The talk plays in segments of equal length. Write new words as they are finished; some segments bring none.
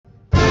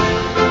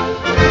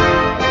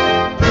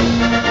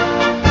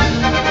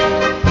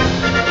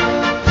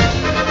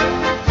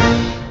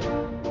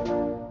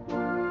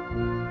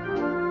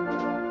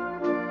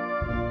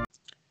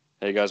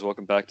Hey guys,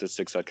 welcome back to the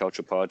Six Side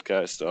Culture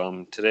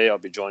Podcast. Today I'll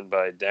be joined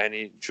by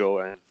Danny, Joe,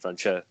 and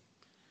Franchet.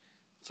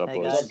 What's up, Hey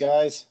boys? guys. What's up,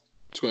 guys?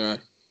 What's going on?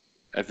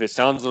 If it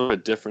sounds a little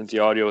bit different, the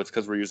audio, it's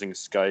because we're using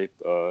Skype.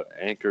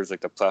 Anchor is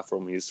like the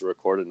platform we use to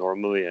record it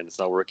normally, and it's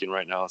not working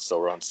right now, so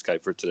we're on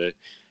Skype for today.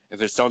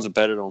 If it sounds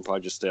better, then we'll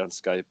probably just stay on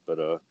Skype,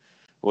 but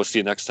we'll see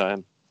you next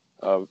time.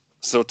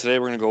 So today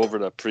we're going to go over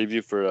the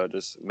preview for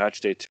this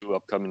MatchDay 2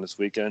 upcoming this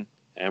weekend,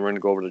 and we're going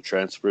to go over the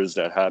transfers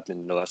that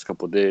happened in the last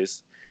couple of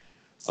days.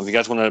 If you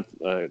guys want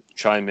to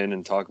chime in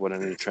and talk about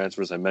any of the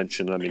transfers I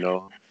mentioned, let me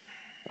know.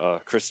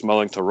 Chris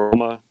Smalling to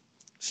Roma.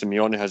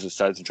 Simeone has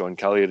decided to join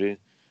Cagliari.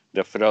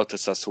 De Frel to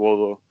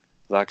Sassuolo.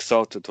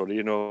 Laxalt to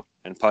Torino.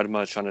 And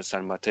Parma trying to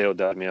sign Matteo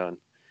Darmian.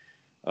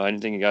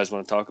 Anything you guys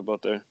want to talk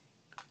about there?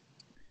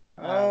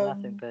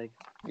 Nothing big.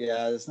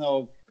 Yeah, there's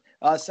no...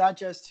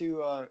 Sanchez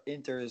to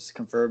Inter is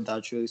confirmed,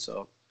 actually,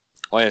 so...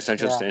 Oh, yeah,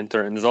 Sanchez to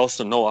Inter. And there's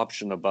also no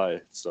option to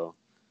buy, so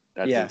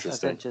that's interesting.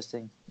 That's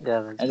interesting.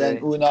 Yeah, that's and then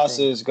Unas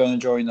is going to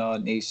join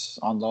Nice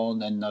on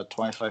loan and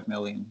 $25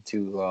 million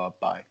to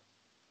buy.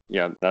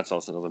 Yeah, that's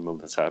also another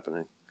move that's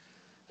happening.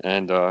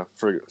 And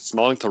for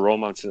Smalling to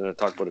Roma, I'm just going to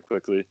talk about it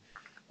quickly.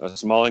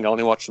 Smalling, I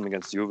only watched him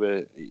against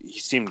Juve. He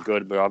seemed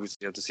good, but obviously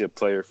you have to see a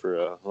player for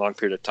a long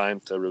period of time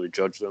to really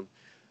judge them.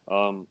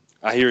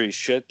 I hear he's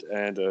shit,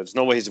 and there's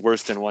no way he's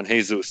worse than Juan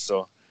Jesus,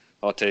 so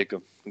I'll take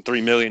him.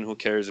 $3 million, who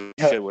cares?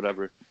 Shit,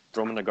 whatever.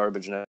 Throw him in the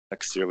garbage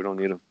next year. We don't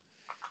need him.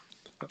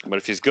 But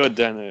if he's good,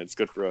 then it's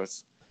good for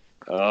us.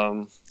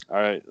 All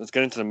right, let's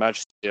get into the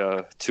match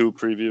 2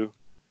 preview.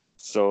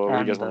 So where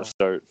do you guys want to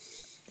start?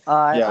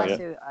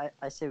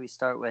 I say we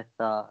start with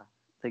the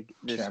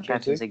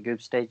Champions League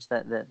group stage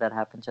that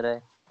happened today.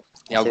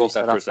 Yeah, I'll go with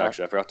that first,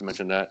 actually. I forgot to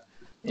mention that.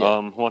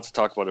 Yeah. Who wants to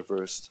talk about it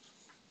first?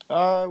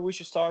 We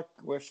should start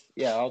with...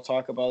 Yeah, I'll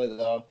talk about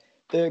it.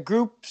 The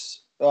groups,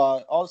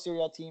 all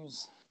Serie A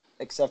teams,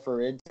 except for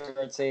Inter,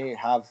 I'd say,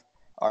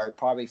 are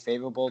probably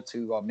favorable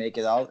to make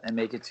it out and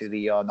make it to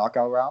the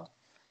knockout round.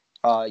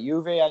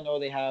 Juve, I know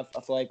they have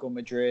Atletico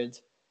Madrid.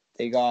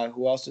 They got...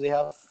 Who else do they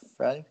have,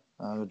 Freddie?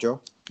 Joe?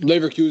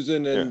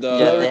 Leverkusen and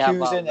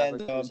Leverkusen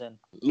and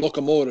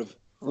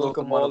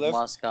Lokomotiv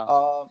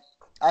Moscow.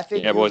 I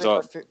think. Yeah, boys.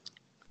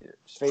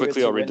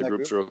 Quickly, I'll read the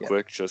groups real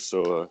quick, just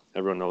so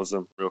everyone knows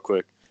them real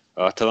quick.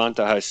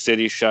 Atalanta has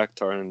City,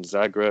 Shakhtar, and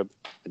Zagreb.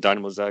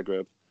 Dynamo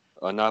Zagreb.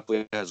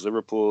 Napoli has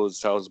Liverpool,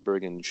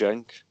 Salzburg, and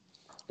Genk.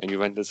 And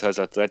Juventus has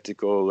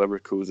Atletico,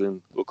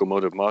 Leverkusen,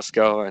 Lokomotiv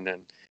Moscow, and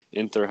then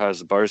Inter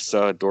has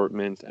Barca,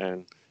 Dortmund,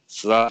 and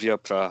Slavia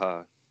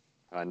Praha.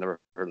 I never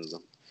heard of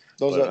them.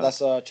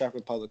 That's a Czech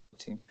Republic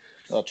team.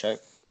 I'll check.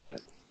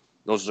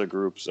 Those are the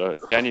groups.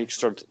 Danny, you can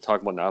start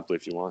talking about Napoli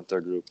if you want,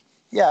 their group.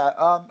 Yeah,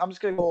 I'm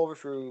just going to go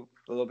through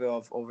a little bit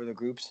over the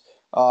groups.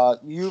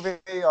 Juve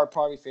are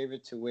probably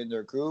favored to win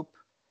their group.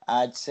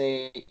 I'd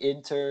say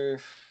Inter,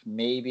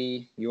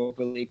 maybe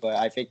Europa League, but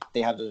I think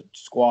they have the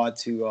squad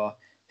to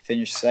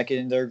finish second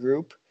in their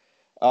group.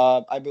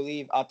 I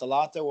believe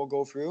Atalanta will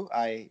go through.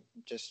 I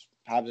just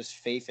have this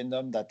faith in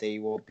them that they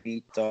will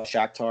beat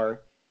Shakhtar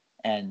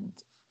and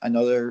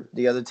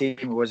the other team.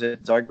 Was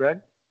it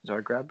Zagreb?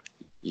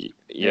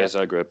 Yeah,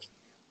 Zagreb.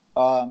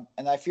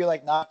 And I feel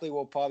like Napoli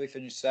will probably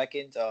finish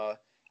second.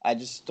 I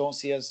just don't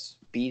see us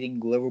beating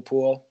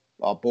Liverpool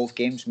both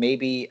games.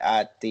 Maybe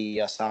at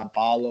the San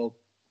Paolo,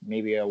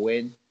 maybe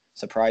a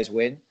surprise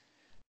win.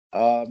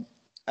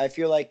 I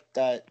feel like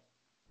that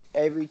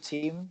every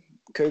team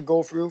could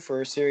go through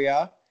for Serie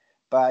A,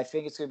 but I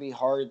think it's going to be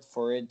hard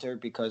for Inter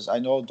because I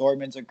know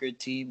Dortmund's a good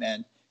team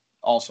and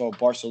also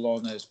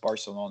Barcelona is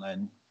Barcelona,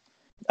 and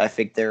I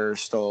think they're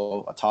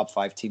still a top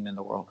 5 team in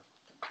the world.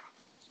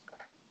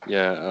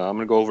 Yeah, I'm going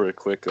to go over it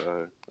quick.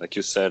 Like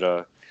you said,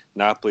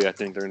 Napoli, I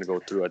think they're going to go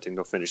through. I think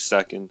they'll finish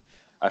second.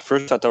 At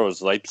first, I thought it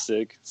was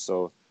Leipzig,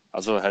 so I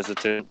was a little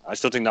hesitant. I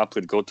still think Napoli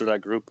would go through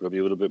that group. It'll be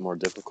a little bit more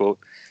difficult.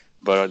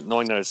 But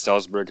knowing that it's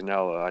Salzburg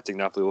now, I think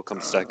Napoli will come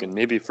second.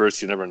 Maybe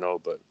first, you never know,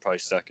 but probably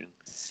second.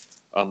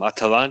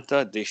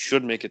 Atalanta, they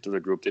should make it through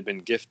the group. They've been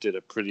gifted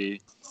a pretty,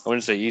 I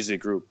wouldn't say easy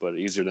group, but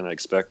easier than I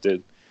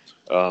expected.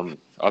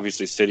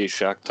 Obviously, City,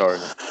 Shakhtar,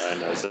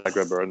 and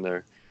Zagreb are in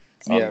there.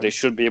 They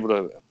should be able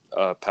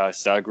to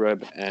pass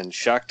Zagreb. And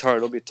Shakhtar,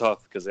 it'll be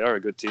tough because they are a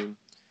good team.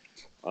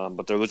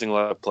 But they're losing a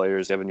lot of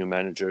players. They have a new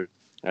manager.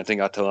 I think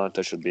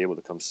Atalanta should be able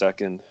to come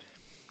second.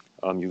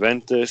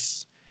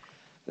 Juventus,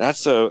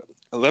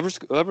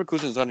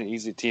 Leverkusen's not an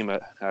easy team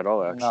at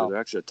all, actually. No. They're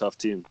actually a tough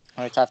team.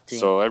 A tough team.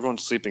 So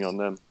everyone's sleeping on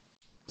them.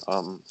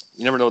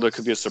 You never know, there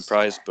could be a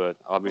surprise, but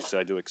obviously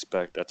I do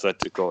expect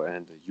Atletico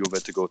and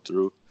Juve to go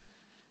through.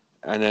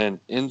 And then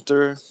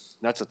Inter,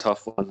 that's a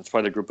tough one. It's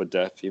probably the group of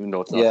death, even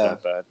though it's not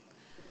that bad.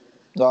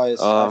 No, I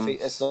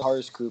think it's the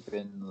hardest group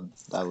in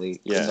that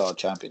league, in the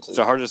Champions League. It's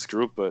the hardest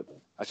group, but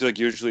I feel like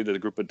usually the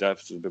group of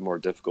death is a bit more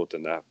difficult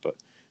than that. But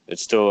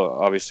it's still,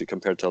 obviously,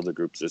 compared to other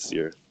groups this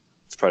year,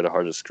 it's probably the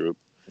hardest group.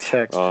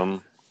 Check.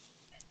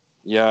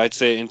 Yeah, I'd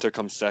say Inter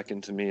comes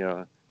second to me.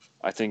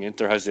 I think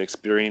Inter has the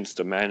experience,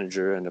 the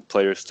manager, and the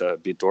players to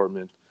beat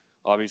Dortmund.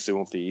 Obviously, it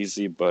won't be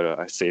easy, but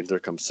I say Inter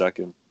comes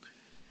second.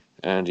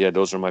 And, yeah,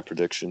 those are my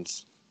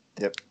predictions.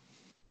 Yep.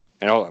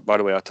 And by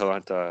the way,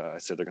 Atalanta, I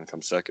said they're going to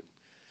come second.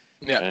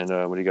 Yeah. And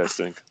what do you guys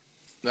think?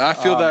 I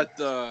feel that.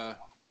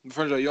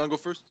 Franjo, you want to go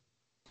first?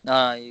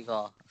 No, you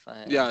go.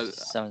 Yeah,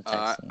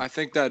 I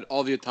think that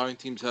all the Italian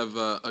teams have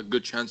a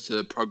good chance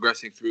to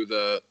progressing through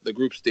the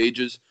group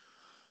stages.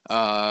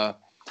 I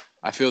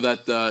feel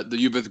that the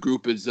Juve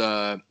group is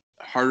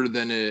harder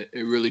than it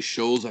really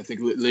shows. I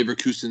think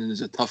Leverkusen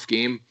is a tough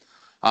game.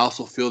 I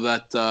also feel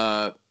that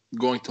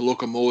going to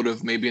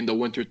Lokomotiv maybe in the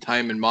winter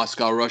time in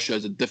Moscow, Russia,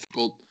 is a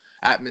difficult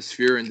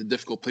atmosphere and a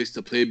difficult place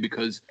to play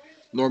because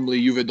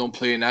normally Juve don't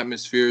play in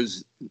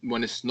atmospheres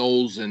when it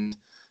snows and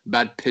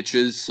bad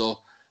pitches. So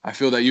I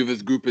feel that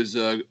Juve's group is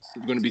going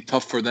to be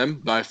tough for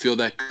them, but I feel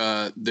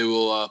that they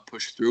will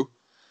push through.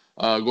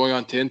 Going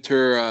on to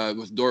Inter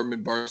with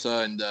Dortmund, Barca,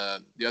 and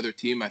the other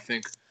team, I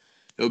think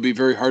it'll be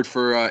very hard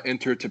for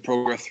Inter to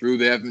progress through.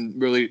 They haven't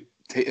really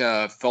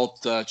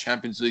felt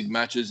Champions League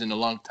matches in a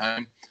long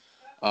time.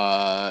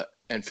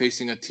 And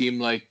facing a team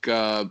like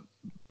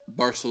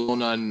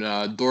Barcelona and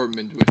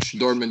Dortmund, which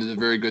Dortmund is a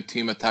very good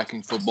team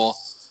attacking football,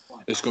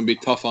 it's going to be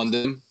tough on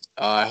them.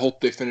 I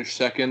hope they finish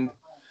second.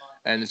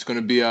 And it's going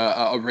to be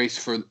a race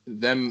for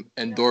them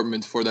and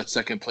Dortmund for that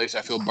second place.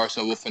 I feel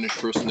Barca will finish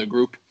first in the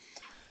group.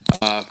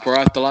 For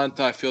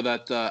Atalanta, I feel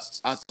that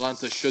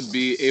Atalanta should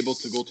be able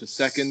to go to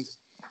second.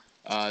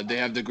 They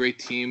have the great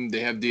team.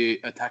 They have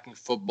the attacking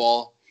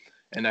football.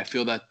 And I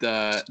feel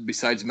that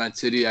besides Man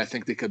City, I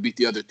think they could beat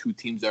the other two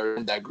teams that are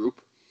in that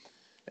group.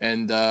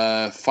 And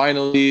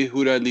finally,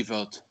 who did I leave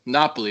out?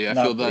 Napoli. I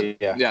feel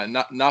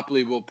that,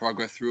 Napoli will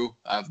progress through.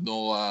 I have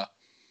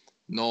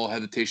no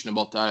hesitation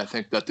about that. I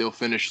think that they'll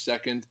finish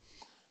second.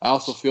 I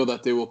also feel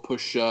that they will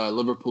push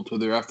Liverpool to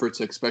their efforts,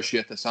 especially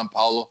at the São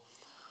Paulo.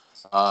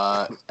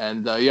 I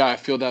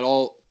feel that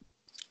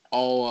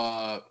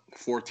all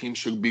four teams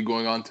should be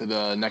going on to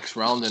the next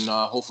round, and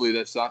hopefully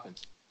this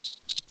happens.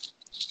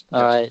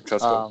 All right.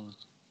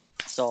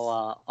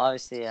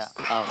 Obviously, a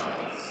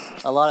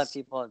lot of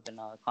people have been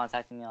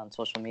contacting me on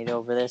social media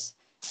over this.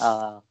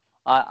 I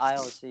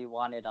obviously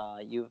wanted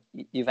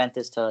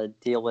Juventus to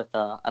deal with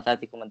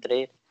Atletico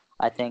Madrid.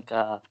 I think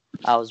I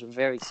was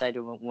very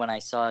excited when I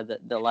saw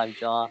the live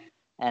draw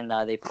and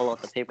they pull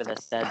out the paper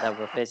that said that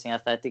we're facing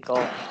Atletico.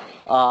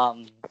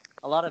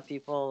 A lot of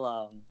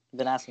people have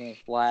been asking me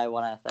why I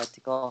want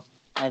Atletico.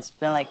 And it's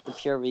been like the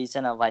pure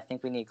reason of I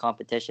think we need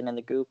competition in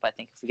the group. I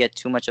think if we get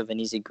too much of an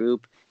easy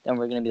group, then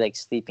we're going to be like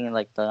sleeping in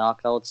like the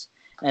knockouts.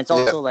 And it's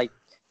also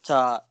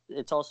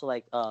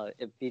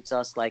it beats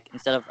us like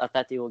instead of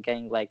Atletico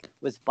getting like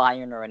with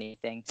Bayern or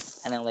anything,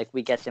 and then like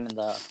we get them in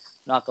the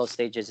knockout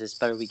stages, it's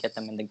better we get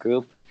them in the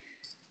group.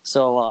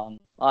 So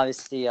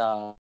obviously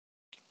I'm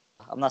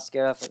not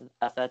scared of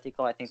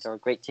Atletico. I think they're a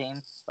great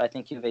team, but I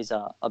think Juve's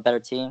a better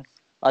team.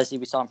 Obviously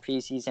we saw in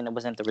preseason it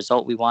wasn't the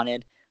result we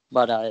wanted,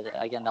 but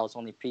again that was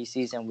only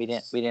preseason. We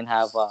didn't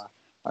have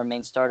our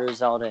main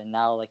starters out, and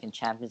now like in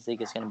Champions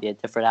League it's going to be a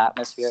different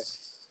atmosphere.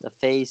 The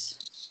face.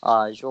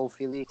 João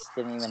Felix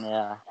didn't even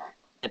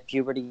hit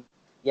puberty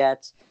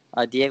yet.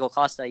 Diego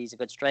Costa, he's a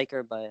good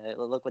striker, but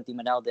look what Di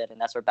Matteo did,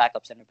 and that's our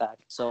backup center back.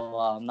 So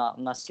I'm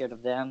not scared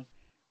of them.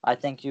 I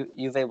think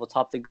Juve will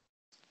top the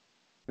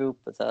group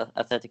with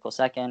Atletico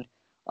second.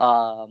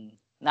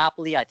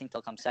 Napoli, I think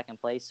they'll come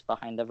second place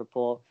behind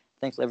Liverpool. I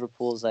think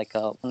Liverpool's like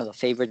one of the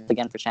favorites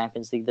again for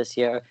Champions League this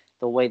year.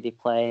 The way they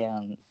play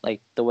and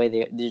like the way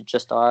they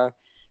just are,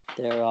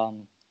 they're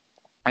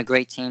a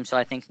great team. So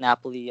I think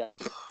Napoli.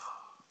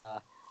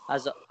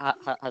 Has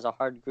a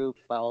hard group,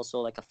 but also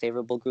like a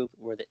favorable group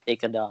where they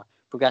could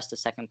progress to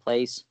second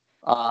place.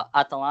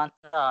 Atalanta,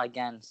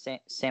 again,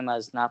 same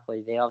as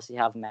Napoli. They obviously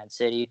have Man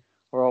City,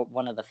 who are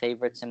one of the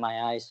favorites in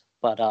my eyes,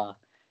 but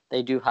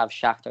they do have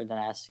Shakhtar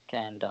Donetsk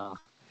and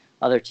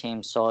other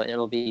teams, so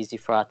it'll be easy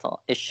for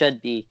Atalanta. It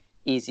should be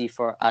easy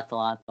for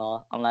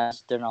Atalanta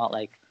unless they're not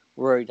like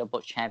worried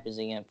about Champions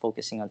League and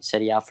focusing on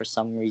Serie A for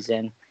some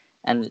reason,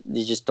 and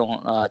they just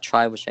don't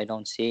try, which I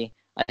don't see.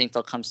 I think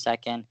they'll come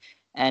second.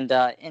 And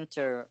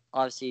Inter,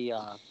 obviously,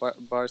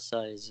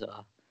 Barca is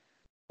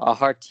a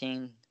hard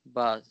team,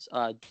 but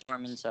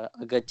Dortmund's a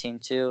good team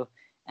too.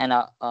 And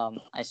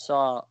I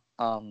saw,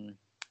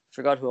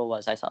 forgot who it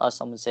was. I saw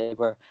someone say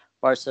where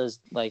Barca's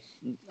like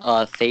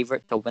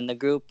favorite to win the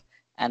group,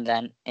 and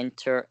then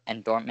Inter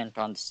and Dortmund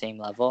are on the same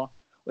level,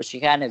 which you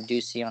kind of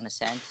do see on a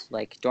sense.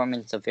 Like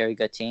Dortmund's a very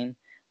good team,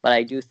 but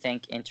I do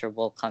think Inter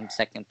will come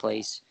second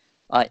place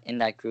in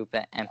that group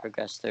and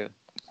progress through.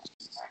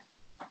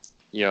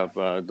 Yeah,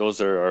 those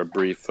are our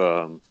brief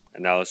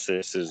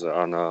analysis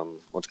on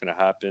what's going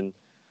to happen.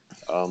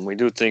 We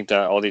do think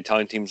that all the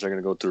Italian teams are going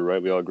to go through,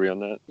 right? We all agree on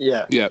that?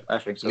 Yeah, I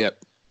think so.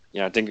 Yep.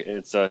 Yeah, I think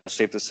it's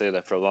safe to say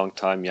that for a long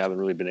time you haven't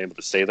really been able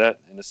to say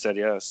that in the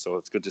Serie A, so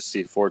it's good to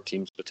see four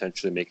teams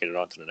potentially making it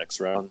on to the next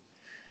round.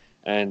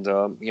 And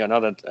now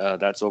that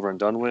that's over and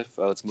done with,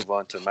 let's move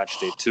on to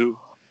MatchDay 2.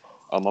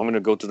 I'm going to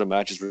go through the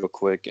matches real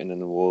quick, and then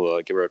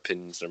we'll give our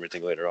opinions and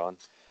everything later on.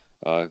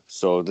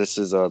 So this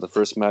is the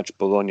first match,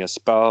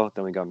 Bologna-Spal.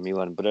 Then we got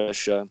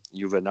Milan-Brescia,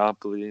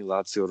 Juve-Napoli,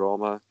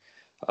 Lazio-Roma,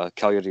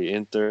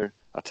 Cagliari-Inter,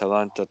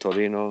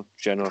 Atalanta-Torino,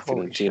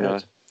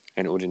 Genoa-Fiorentina,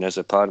 and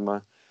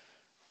Udinese-Parma.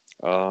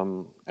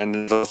 And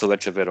there's also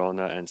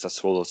Lecce-Verona and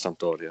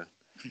Sassuolo-Sampdoria.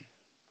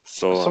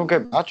 So some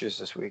good matches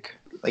this week.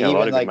 Like, yeah, a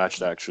lot of good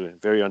matches actually.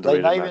 Very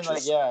underrated like not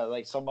matches. Even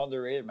like some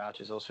underrated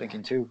matches. I was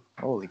thinking too.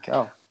 Holy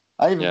cow!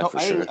 I didn't even know.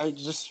 Sure. I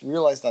just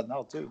realized that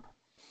now too.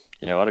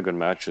 Yeah, a lot of good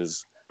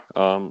matches.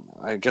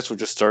 I guess we'll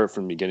just start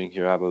from the beginning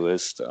here. I have a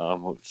list.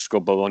 We'll just go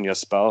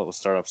Bologna-Spal. We'll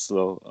start off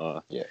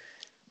slow.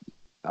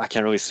 I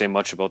can't really say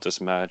much about this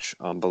match.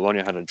 Bologna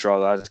had a draw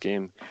last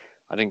game.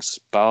 I think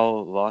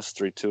Spal lost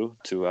 3-2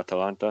 to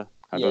Atalanta,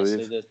 I believe.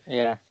 Yes, they did.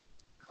 Yeah.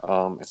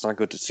 It's not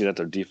good to see that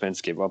their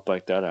defense gave up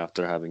like that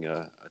after having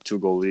a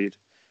 2-goal lead.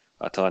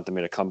 Atalanta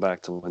made a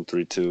comeback to win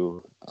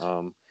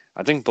 3-2.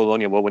 I think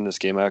Bologna will win this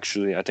game,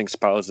 actually. I think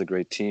Spal is a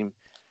great team.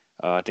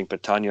 I think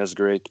Petagna is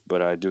great,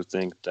 but I do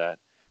think that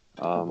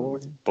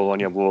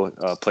Bologna will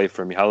play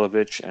for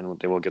Mihailovic and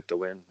they will get the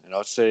win. And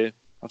I'll say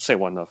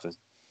 1-0.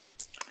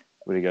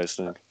 What do you guys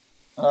think?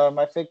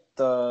 I think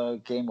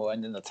the game will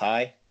end in a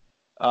tie.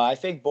 I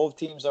think both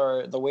teams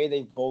are the way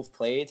they both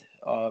played.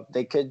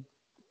 There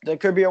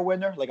could be a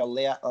winner, like a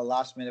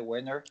last minute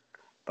winner,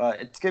 but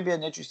it's gonna be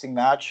an interesting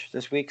match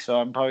this week. So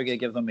I'm probably gonna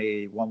give them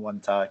a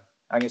 1-1 tie.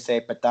 I'm gonna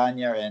say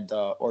Petagna and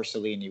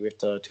Orsolini with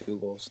the 2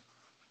 goals.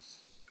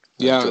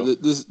 Yeah,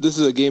 this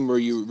is a game where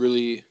you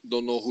really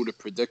don't know who to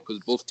predict because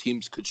both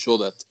teams could show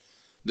that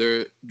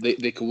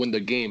they could win the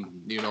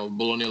game. You know,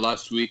 Bologna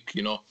last week,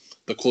 you know,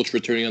 the coach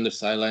returning on the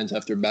sidelines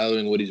after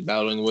battling what he's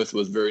battling with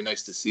was very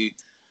nice to see.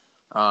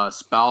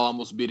 Spal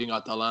almost beating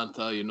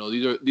Atalanta. You know,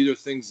 these are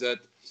things that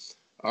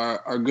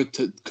are good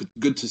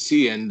to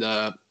see. And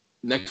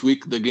next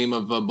week, the game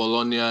of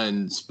Bologna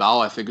and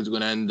Spal, I think is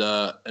going to end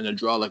in a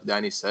draw, like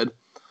Danny said.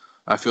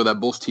 I feel that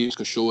both teams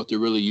can show what they're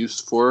really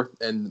used for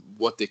and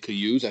what they could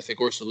use. I think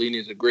Orsolini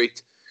is a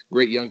great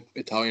young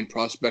Italian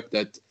prospect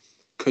that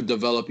could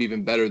develop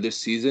even better this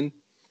season.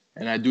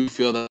 And I do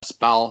feel that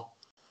Spal,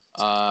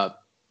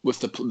 with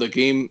the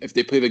game, if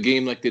they play the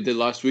game like they did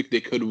last week,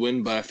 they could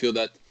win. But I feel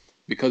that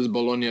because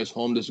Bologna is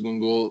home, this is going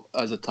to go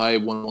as a tie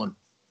 1-1.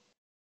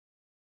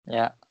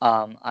 Yeah,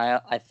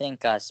 I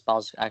think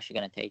Spal's actually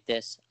going to take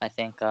this. I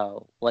think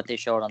what they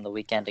showed on the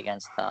weekend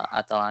against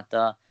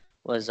Atalanta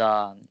was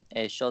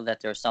it showed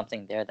that there's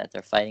something there, that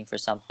they're fighting for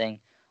something.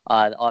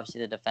 Obviously,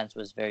 the defense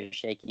was very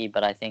shaky,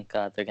 but I think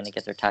they're going to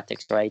get their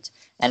tactics right.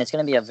 And it's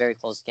going to be a very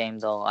close game,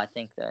 though. I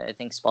think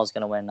Spal's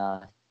going to win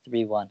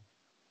 3-1.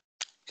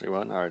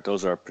 3-1. All right,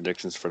 those are our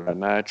predictions for that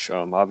match.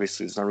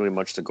 Obviously, there's not really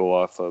much to go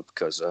off of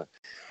because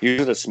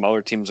usually the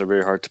smaller teams are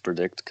very hard to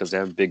predict because they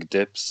have big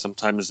dips.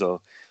 Sometimes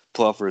they'll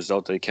pull off a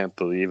result they can't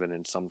believe, and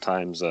then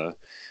sometimes they'll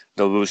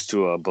lose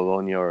to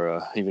Bologna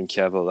or even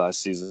Chievo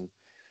last season.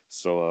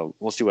 So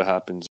we'll see what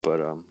happens. But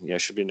yeah, it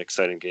should be an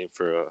exciting game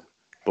for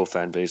both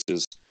fan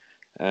bases.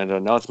 And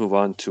now let's move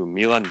on to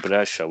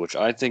Milan-Brescia, which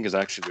I think is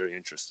actually very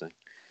interesting.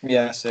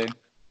 Yeah, same.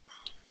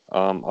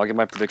 I'll get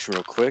my prediction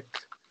real quick.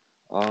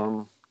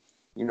 I'm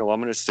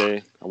going to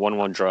say a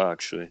 1-1 draw,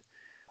 actually.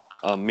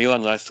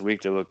 Milan last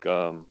week, they look,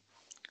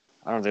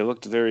 they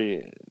looked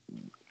very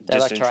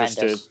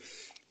disinterested.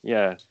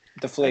 Yeah.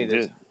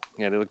 Deflated.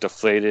 They look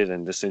deflated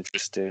and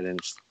disinterested and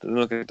they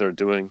look like what they're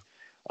doing.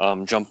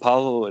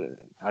 Gianpaolo,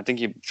 I think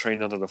he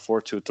trained under the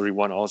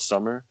 4-2-3-1 all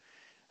summer.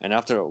 And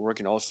after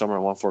working all summer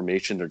on one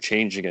formation, they're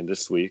changing it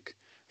this week.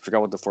 I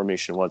forgot what the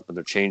formation was, but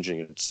they're changing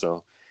it.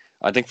 So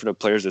I think for the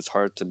players, it's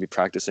hard to be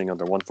practicing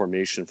under one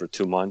formation for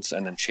 2 months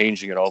and then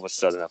changing it all of a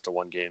sudden after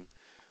one game.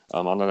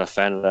 I'm not a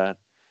fan of that.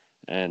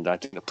 And I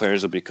think the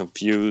players will be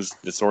confused,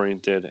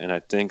 disoriented, and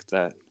I think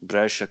that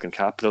Brescia can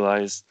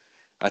capitalize.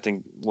 I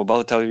think, will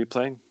Balotelli be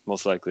playing?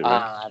 Most likely, right?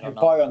 I don't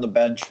know. Probably on the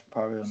bench.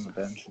 On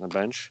the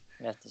bench?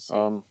 We have to see.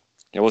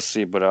 Yeah, we'll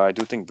see. But I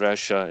do think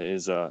Brescia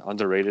is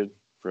underrated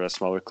for a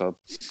smaller club.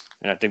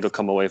 And I think they'll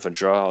come away with a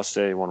draw. I'll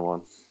say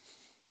 1-1.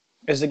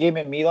 Is the game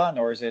in Milan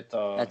or is it?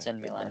 That's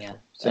in Milan, yeah.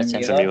 It's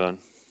in Milan.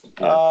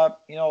 Yeah.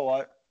 You know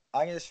what?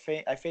 I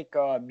think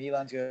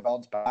Milan's going to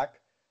bounce back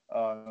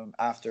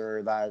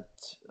after that,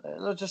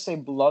 let's just say,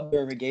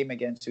 blunder of a game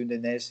against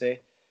Udinese.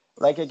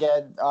 Like,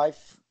 again,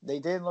 they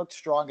didn't look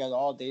strong at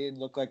all. They didn't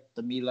look like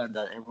the Milan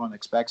that everyone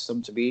expects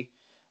them to be.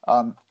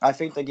 I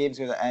think the game's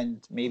going to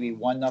end maybe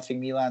 1-0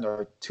 Milan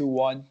or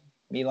 2-1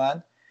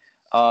 Milan.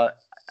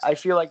 I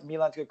feel like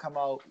Milan's going to come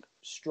out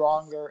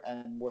stronger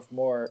and with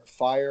more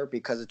fire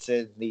because it's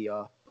in the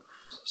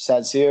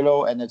San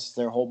Siro and it's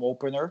their home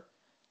opener.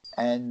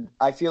 And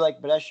I feel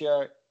like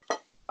Brescia,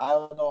 I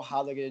don't know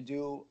how they're going to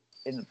do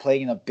in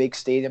playing in a big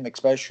stadium,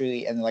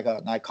 especially in like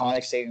an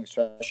iconic stadium,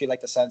 especially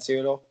like the San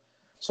Siro.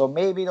 So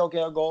maybe they'll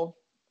get a goal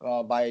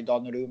by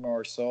Donnarumma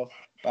or so.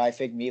 But I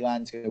think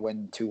Milan's going to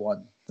win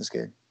 2-1 this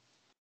game.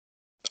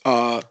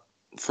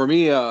 For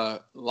me,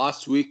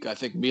 last week, I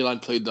think Milan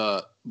played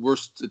the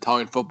worst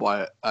Italian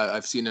football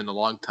I've seen in a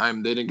long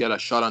time. They didn't get a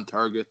shot on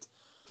target.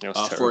 It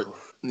was terrible.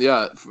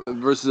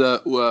 Versus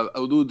a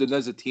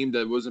Udinese team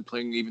that wasn't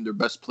playing even their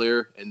best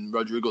player in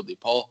Rodrigo De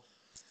Paul.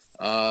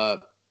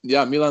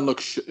 Milan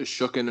looked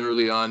shooken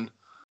early on.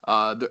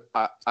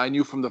 I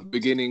knew from the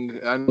beginning.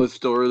 I know it's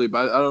still early,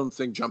 but I don't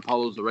think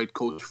Gianpaolo is the right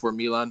coach for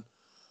Milan.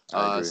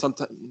 I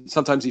agree.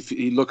 Sometimes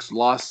he looks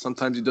lost.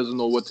 Sometimes he doesn't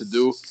know what to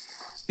do.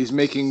 He's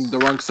making the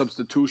wrong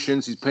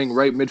substitutions. He's playing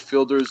right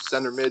midfielders,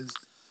 center mids.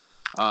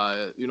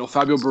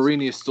 Fabio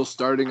Borini is still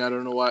starting. I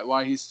don't know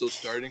why he's still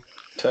starting.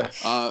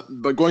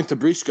 But going to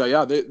Brescia,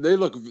 yeah, they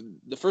look.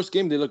 The first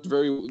game they looked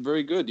very,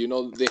 very good.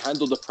 They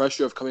handled the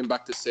pressure of coming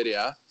back to Serie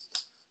A.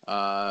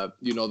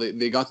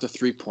 They got the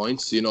 3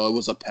 points. It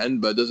was a pen,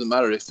 but it doesn't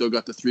matter. They still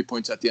got the 3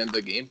 points at the end of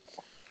the game.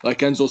 Like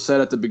Enzo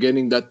said at the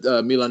beginning, that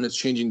Milan is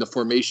changing the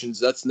formations.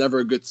 That's never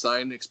a good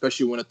sign,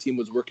 especially when a team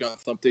was working on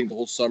something the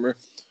whole summer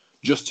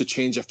just to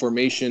change a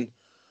formation.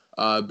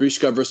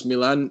 Brescia versus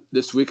Milan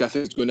this week, I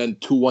think it's going to end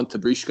 2-1 to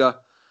Brescia.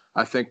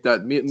 I think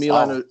that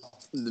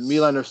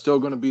Milan are still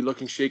going to be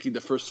looking shaky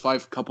the first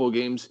couple of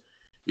games,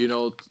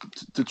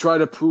 to try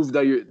to prove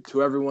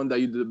to everyone that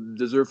you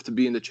deserve to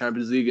be in the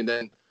Champions League. And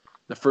then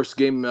the first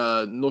game,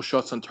 no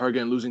shots on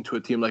target and losing to a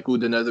team like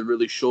Udinese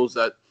really shows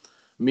that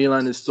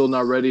Milan is still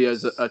not ready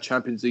as a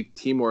Champions League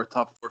team or a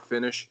top 4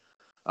 finish.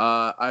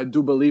 I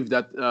do believe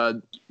that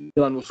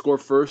Milan will score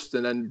first,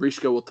 and then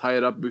Brescia will tie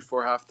it up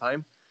before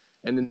halftime.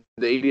 And in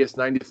the 80th,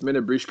 90th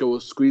minute, Brescia will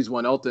squeeze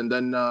one out, and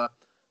then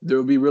there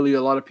will be really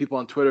a lot of people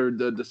on Twitter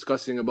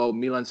discussing about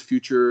Milan's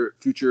future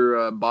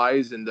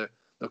buys and the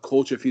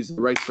coach, if he's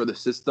right for the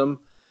system.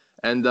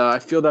 And I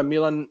feel that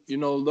Milan,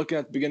 looking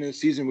at the beginning of the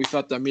season, we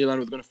thought that Milan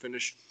was going to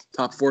finish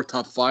top 4,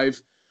 top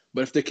 5.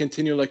 But if they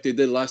continue like they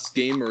did last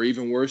game or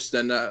even worse,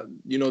 then,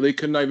 they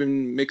couldn't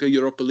even make a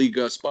Europa League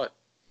spot.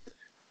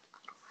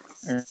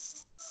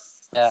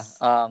 Yeah,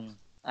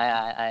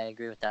 I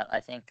agree with that. I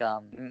think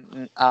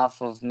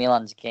off of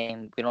Milan's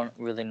game, we don't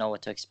really know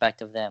what to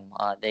expect of them.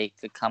 They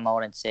could come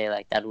out and say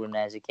like that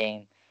Udinese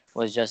game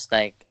was just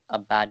like a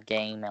bad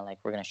game and like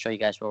we're gonna show you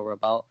guys what we're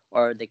about,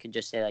 or they could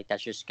just say like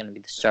that's just gonna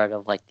be the start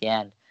of like the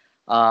end.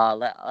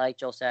 Like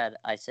Joe said,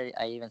 I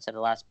even said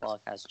the last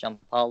podcast,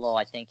 Gianpaolo,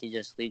 I think he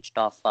just leached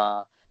off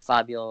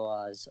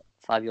Fabio's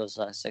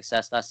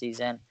success last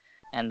season,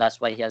 and that's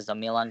why he has the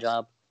Milan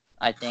job.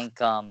 I think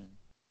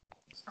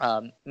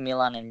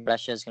Milan and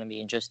Brescia is going to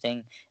be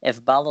interesting.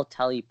 If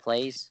Balotelli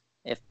plays,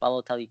 if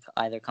Balotelli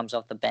either comes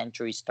off the bench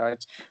or he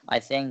starts, I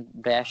think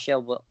Brescia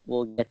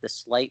will get the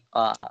slight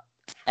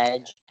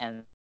edge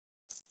and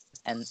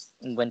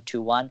win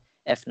 2-1.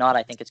 If not,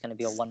 I think it's going to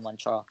be a 1-1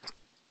 draw.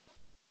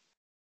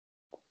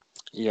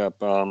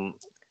 Yep. Me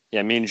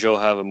and Joe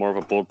have more of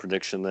a bold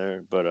prediction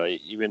there, but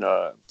even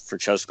for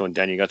Chesco and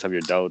Danny, you got to have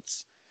your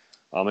doubts.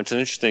 It's an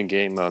interesting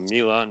game.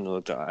 Milan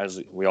looked,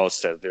 as we all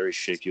said, very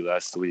shaky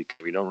last week.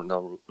 We don't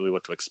know really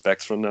what to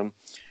expect from them.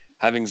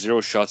 Having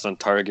 0 shots on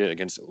target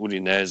against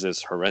Udinese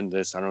is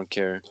horrendous. I don't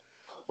care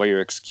what your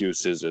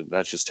excuse is.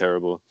 That's just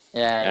terrible.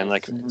 Yeah, and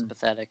it's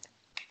pathetic.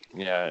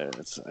 Yeah,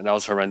 that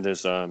was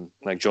horrendous.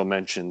 Like Joe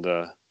mentioned,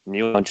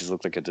 Milan just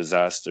looked like a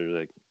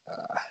disaster. It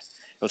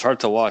was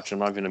hard to watch. I'm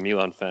not even a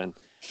Milan fan.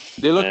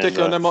 They looked like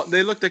an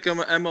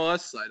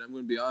MLS side. I'm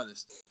going to be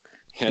honest.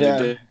 Yeah.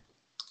 They did.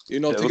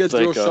 To get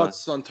 0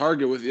 shots on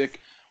target with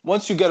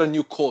once you get a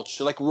new coach,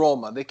 like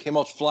Roma, they came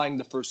out flying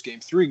the first game,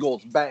 3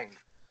 goals, bang.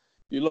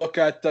 You look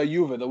at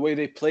Juve, the way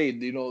they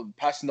played,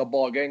 passing the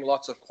ball, getting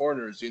lots of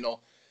corners,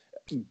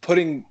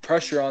 putting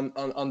pressure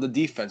on the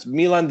defense.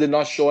 Milan did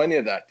not show any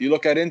of that. You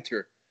look at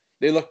Inter,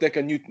 they looked like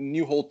a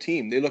new whole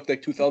team. They looked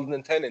like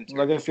 2010 Inter.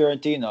 Look at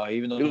Fiorentina,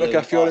 even though you look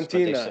at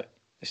Fiorentina.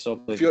 They still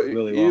played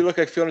really well. You look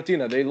at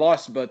Fiorentina, they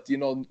lost, but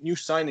new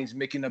signings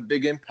making a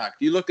big impact.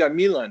 You look at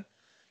Milan.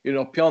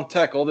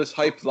 Piontek, all this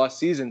hype last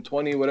season,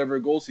 20 whatever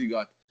goals he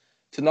got,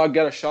 to not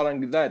get a shot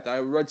on that. I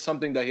read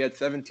something that he had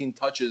 17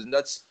 touches, and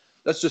that's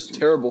just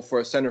terrible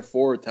for a center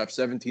forward to have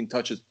 17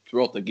 touches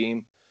throughout the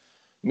game.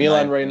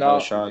 Milan right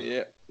now,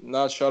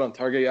 not a shot on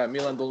target. Yeah,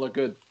 Milan don't look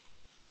good.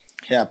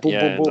 Yeah, boom,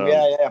 boom.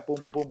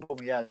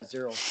 Yeah,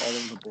 0 all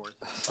over the board.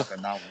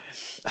 Fucking now.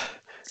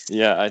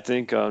 Yeah, I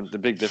think the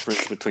big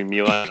difference between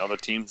Milan and other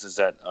teams is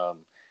that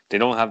they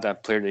don't have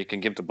that player they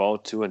can give the ball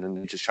to, and then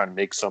they just try to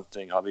make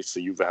something.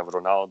 Obviously, Juve have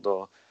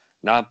Ronaldo.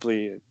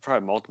 Napoli,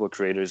 probably multiple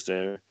creators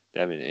there. They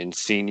have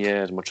Insigne,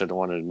 as much as I don't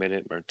want to admit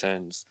it,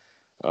 Mertens.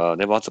 They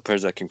have lots of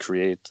players that can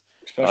create.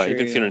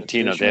 Even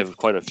Fiorentina, they have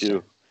quite a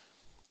few.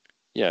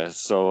 Yeah,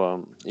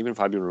 so even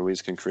Fabio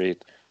Ruiz can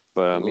create.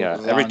 But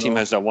every team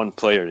has that one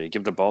player. They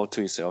give the ball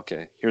to, you say,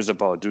 okay, here's the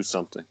ball, do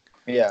something.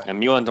 Yeah. And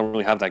Milan don't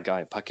really have that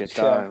guy. Paqueta,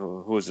 Yeah.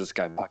 who is this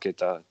guy,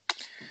 Paqueta?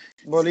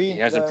 Borini, He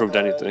hasn't proved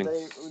anything.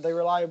 They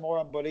rely more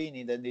on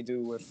Borini than they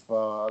do with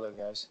other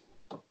guys.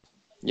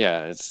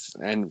 Yeah,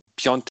 and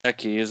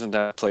Piontek, he isn't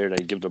that player that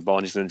you give the ball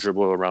and he's going to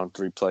dribble around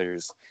 3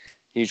 players.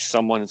 He's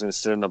someone who's going to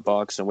sit in the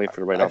box and wait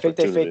for the right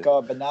opportunity. I think they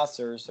fake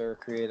Benasser as their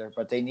creator,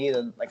 but they need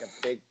a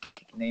big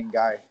name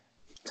guy.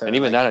 And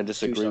even that I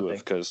disagree with,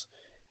 because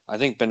I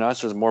think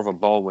Benasser is more of a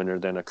ball winner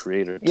than a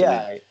creator.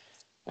 Yeah.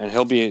 And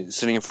he'll be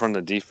sitting in front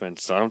of the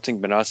defense. So I don't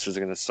think Benasser is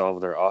going to solve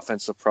their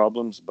offensive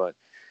problems, but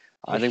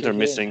I think they're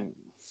missing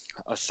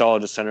a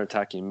solid center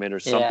attacking mid or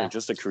something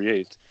just to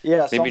create.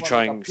 Yeah, maybe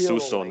trying like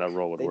Pirlo, Suso in that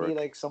role would work. They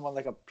need someone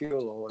like a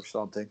Pirlo or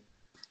something.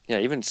 Yeah,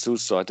 even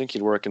Suso, I think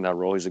he'd work in that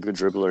role. He's a good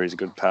dribbler. He's a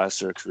good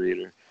passer,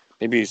 creator.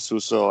 Maybe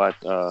Suso at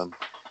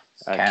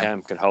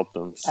camp could help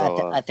them.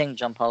 So I think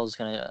Gianpaolo's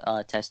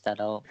gonna test that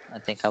out. I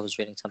think I was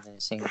reading something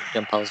saying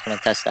Gianpaolo's gonna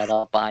test that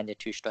out behind the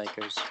two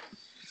strikers.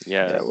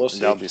 yeah, we'll see.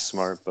 that'll be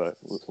smart. But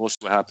we'll see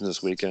what happens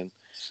this weekend.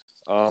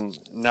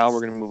 Now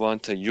we're gonna move on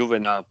to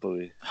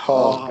Juve-Napoli.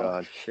 Oh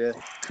God. Shit.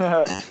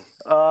 All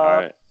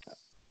right.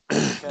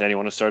 Danny, you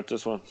want to start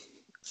this one?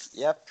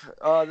 Yep.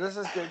 This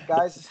is good,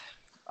 guys.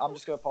 I'm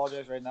just gonna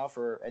apologize right now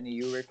for any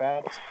Juve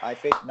fans. I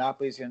think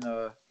Napoli's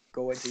gonna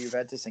go into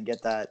Juventus and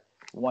get that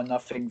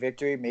 1-0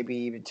 victory, maybe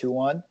even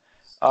 2-1,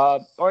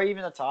 or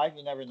even a tie.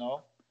 You never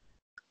know.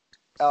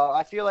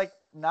 I feel like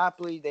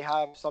Napoli, they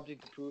have something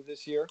to prove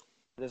this year.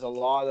 There's a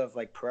lot of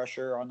like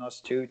pressure on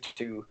us too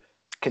to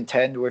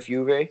contend with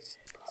Juve.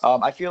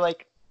 I feel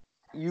like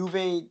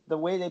Juve, the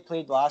way they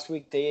played last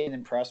week, they didn't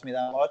impress me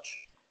that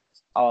much.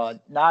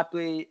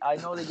 Napoli, I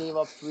know they gave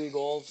up 3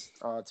 goals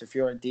to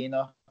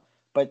Fiorentina,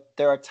 but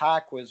their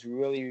attack was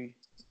really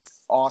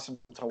awesome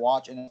to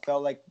watch, and it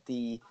felt like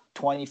the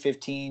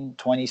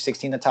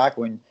 2015-2016 attack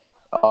when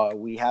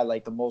we had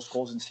like the most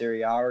goals in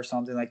Serie A or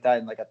something like that,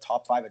 and like a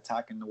top 5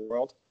 attack in the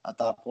world at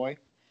that point.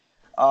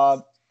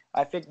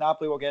 I think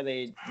Napoli will get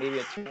maybe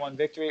a 2-1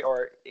 victory,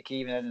 or it can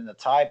even end in a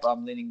tie, but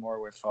I'm leaning more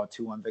with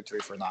 2-1 victory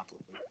for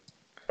Napoli.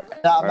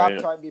 Now, I'm not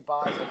trying to be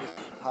biased. I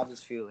just have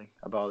this feeling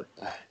about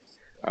it.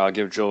 I'll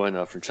give Joe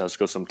and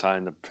Francesco some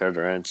time to prepare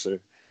their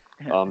answer.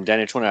 Danny,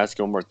 I just want to ask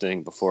you one more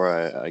thing before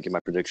I give my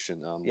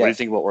prediction. What do you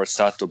think about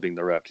Orsato being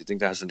the ref? Do you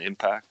think that has an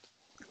impact?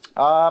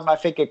 I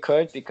think it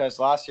could, because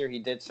last year he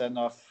did send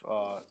off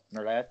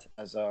Meret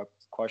as a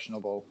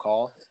questionable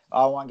call.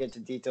 I don't want to get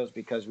into details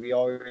because we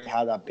already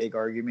had that big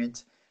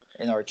argument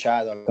in our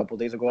chat a couple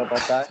days ago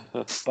about that.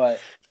 But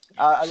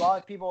a lot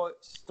of people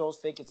still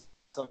think it's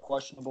a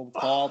questionable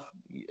call.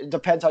 It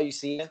depends how you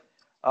see it.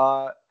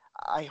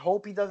 I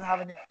hope he doesn't have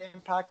an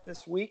impact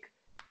this week,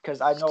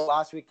 because I know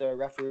last week the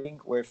refereeing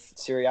with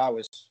Serie A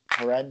was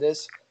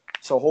horrendous.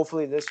 So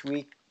hopefully this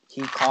week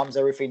he calms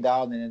everything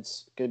down and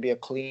it's going to be a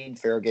clean,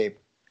 fair game.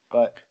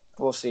 But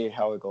we'll see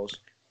how it goes.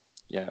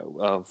 Yeah,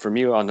 for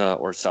me on the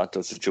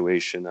Orsato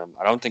situation,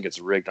 I don't think it's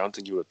rigged. I don't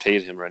think you would have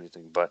paid him or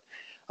anything. But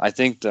I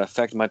think the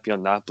effect might be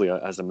on Napoli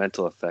as a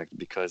mental effect,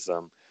 because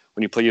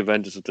when you play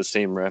Juventus with the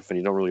same ref and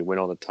you don't really win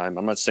all the time,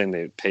 I'm not saying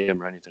they pay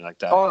him or anything like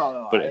that. Oh,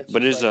 no. But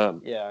it is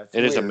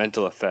it is a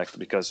mental effect,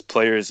 because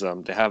players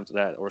they have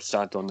that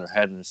Orsato in their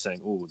head and they're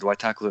saying, "Oh, do I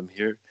tackle him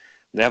here?"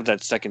 They have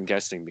that second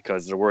guessing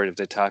because they're worried if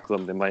they tackle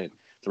him, the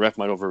ref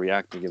might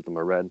overreact and give them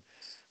a red.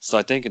 So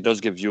I think it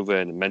does give Juve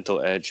a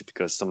mental edge,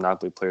 because some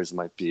Napoli players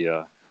might be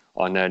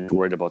on edge,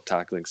 worried about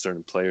tackling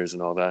certain players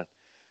and all that.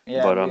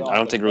 Yeah, but I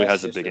don't think it really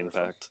has a big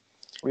impact.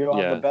 We don't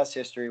have the best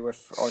history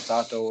with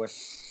Orsato,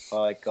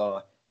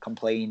 with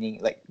complaining,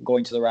 like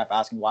going to the ref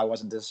asking why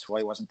wasn't this,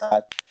 why wasn't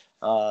that.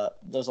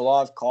 There's a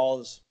lot of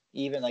calls,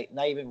 even like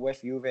not even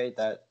with Juve,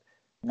 that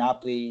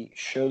Napoli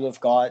should have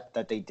got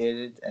that they did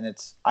it, and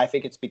I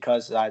think it's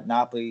because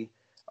Napoli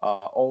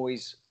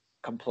always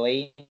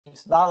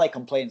complains, not like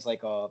complains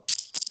like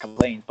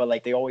complains, but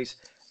like they always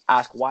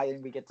ask why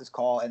didn't we get this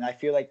call, and I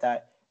feel like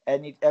that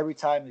every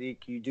time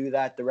you do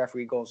that, the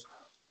referee goes,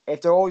 if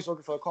they're always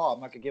looking for a call,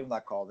 I'm not gonna give them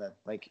that call. Then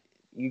like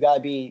you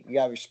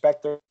gotta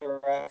respect the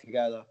ref, you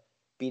gotta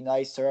be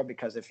nice to him,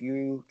 because if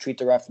you treat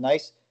the ref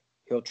nice,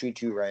 he'll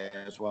treat you right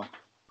as well.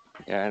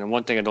 Yeah, and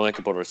one thing I don't like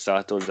about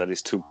Orsato is that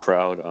he's too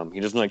proud. He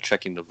doesn't like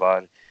checking the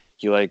VAR.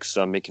 He likes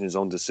making his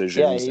own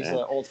decisions. Yeah, he's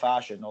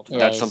old-fashioned.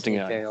 That's something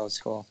very old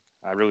school.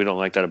 I really don't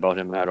like that about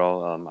him at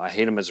all. I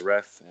hate him as a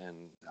ref,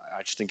 and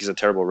I just think he's a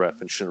terrible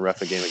ref and shouldn't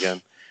ref a game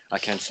again. I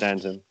can't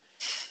stand him.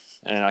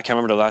 And I can't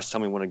remember the last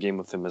time we won a game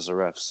with him as a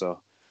ref.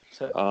 So,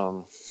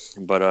 now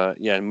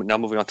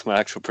moving on to my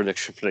actual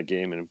prediction for the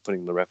game and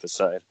putting the ref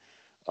aside.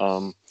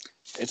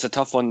 It's a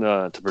tough one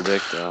to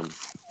predict.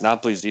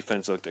 Napoli's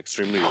defense looked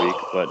extremely weak,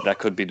 but that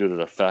could be due to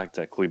the fact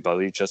that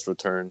Koulibaly just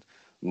returned.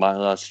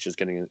 Milas just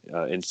getting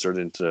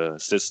inserted into the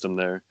system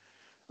there.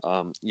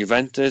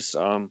 Juventus,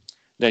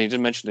 then you did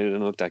mention they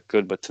didn't look that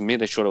good, but to me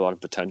they showed a lot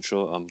of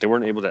potential. They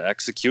weren't able to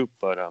execute,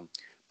 but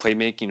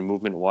playmaking and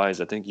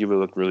movement-wise, I think Juve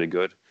looked really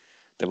good.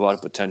 They have a lot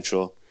of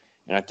potential,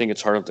 and I think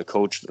it's hard if the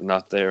coach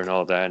not there and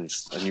all that, and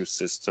it's a new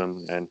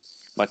system. And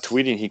my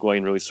tweeting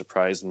Higuain really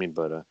surprised me,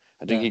 but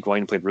I think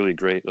Higuain played really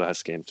great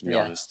last game, to be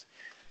honest.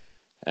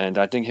 And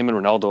I think him and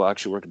Ronaldo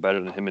actually worked better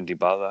than him and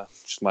Dybala,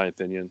 just my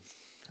opinion.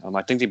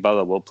 I think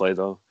Dybala will play,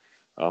 though.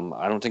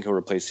 I don't think he'll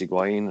replace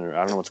Higuain, or I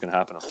don't know what's going to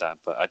happen with that.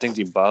 But I think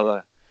Dybala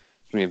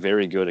is going to be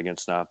very good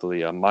against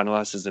Napoli.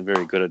 Manolas isn't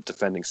very good at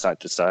defending side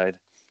to side.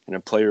 And a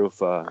player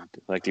with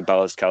like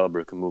Dybala's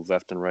caliber can move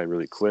left and right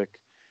really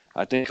quick.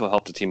 I think he'll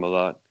help the team a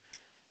lot.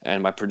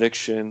 And my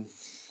prediction,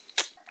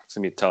 it's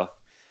going to be tough.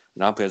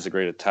 Napoli has a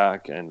great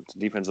attack, and the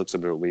defense looks a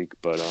bit weak.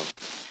 But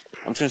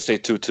I'm just going to say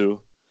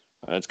 2-2.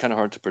 It's kind of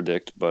hard to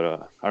predict, but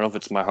I don't know if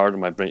it's my heart or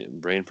my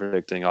brain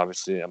predicting.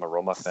 Obviously, I'm a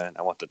Roma fan.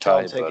 I want the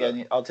tie.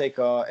 I'll take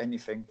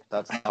anything.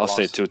 I'll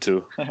say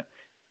 2-2.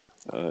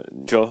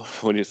 Joe,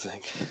 what do you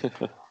think?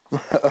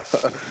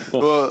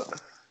 Well,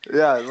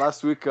 Yeah,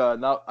 last week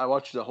now I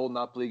watched the whole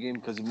Napoli game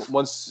because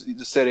once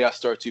the Serie A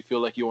starts, you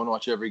feel like you want to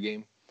watch every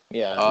game.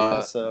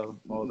 Yeah,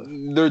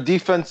 Their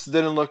defense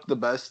didn't look the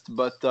best,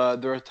 but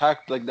their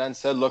attack, like Dan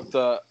said, looked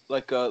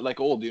like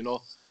old.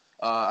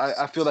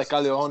 I feel like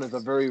Leon is a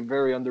very,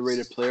 very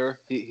underrated player.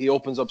 He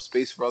opens up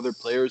space for other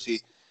players.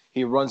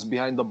 He runs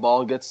behind the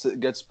ball, gets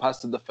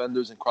past the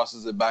defenders, and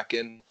crosses it back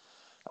in.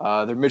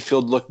 Their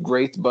midfield looked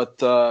great, but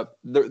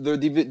their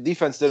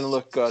defense didn't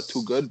look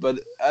too good. But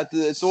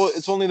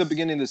it's only the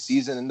beginning of the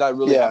season, and that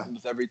really happens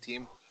with every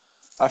team.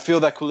 I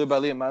feel that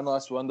Koulibaly and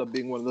Manolas will end up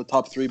being one of the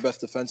top 3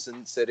 best defense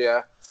in Serie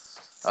A.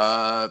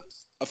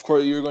 Of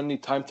course, you're going to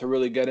need time to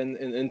really get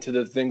into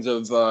the things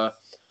of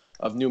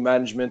new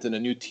management and a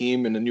new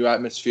team and a new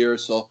atmosphere.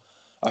 So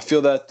I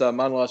feel that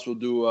Manolas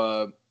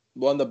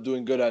will end up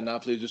doing good at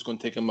Napoli. It's just going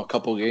to take him a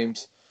couple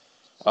games.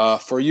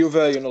 For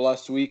Juve,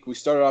 last week we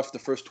started off the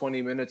first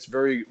 20 minutes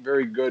very,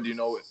 very good.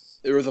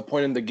 There was a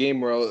point in the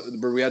game where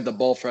we had the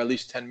ball for at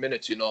least 10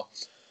 minutes.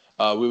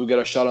 We would get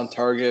a shot on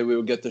target. We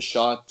would get the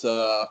shot,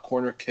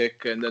 corner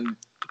kick, and then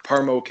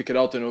Parma would kick it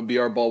out, and it would be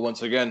our ball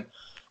once again.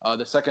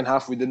 The second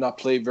half, we did not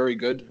play very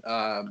good.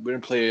 We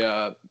didn't play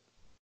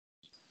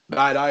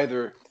bad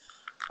either.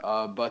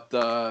 But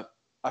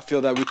I feel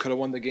that we could have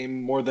won the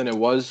game more than it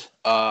was.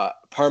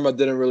 Parma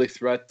didn't really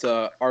threat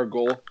our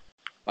goal.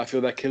 I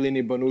feel that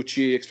Chiellini,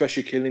 Bonucci,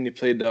 especially Chiellini,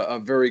 played a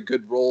very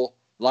good role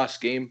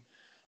last game.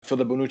 I feel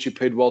that Bonucci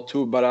played well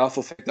too, but I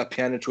also think that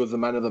Pjanic was the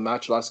man of the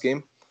match last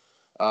game.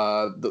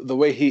 The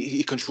way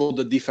he controlled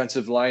the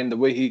defensive line, the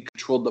way he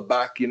controlled the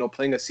back,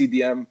 playing a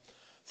CDM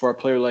for a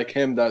player like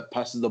him that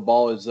passes the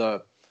ball is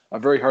a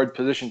very hard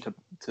position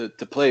to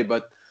play.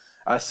 But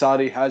as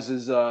Sarri has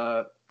his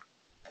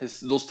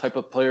those type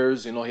of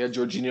players, he had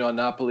Jorginho at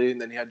Napoli, and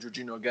then he had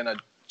Jorginho again at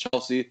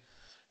Chelsea,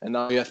 and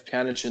now he has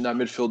Pjanic in that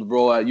midfield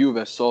role at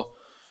Juve. So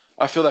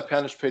I feel that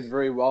Pjanic played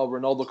very well.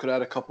 Ronaldo could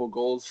add a couple of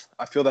goals.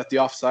 I feel that the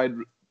offside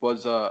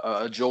was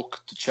a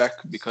joke to check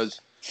because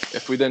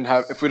if we didn't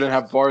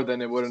have VAR,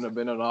 then it wouldn't have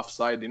been an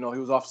offside. He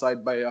was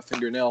offside by a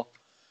fingernail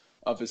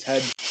of his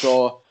head.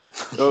 So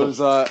it was.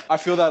 I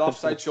feel that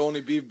offside should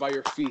only be by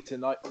your feet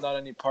and not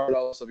any part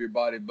else of your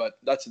body. But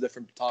that's a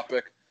different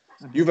topic.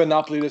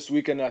 Juve-Napoli this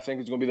weekend, I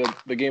think, is going to be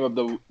the game of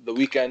the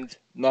weekend,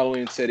 not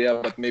only in Serie A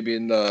but maybe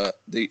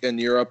in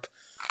Europe.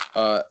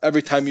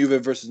 Every time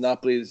Juve versus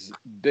Napoli is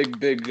big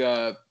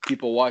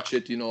people watch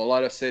it. A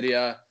lot of Serie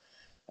A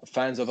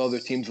fans of other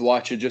teams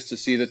watch it just to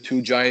see the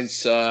two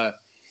giants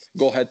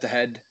go head to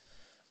head.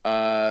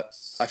 I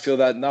feel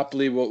that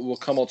Napoli will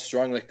come out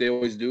strong like they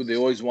always do. They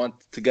always want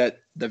to get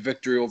the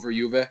victory over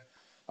Juve.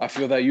 I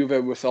feel that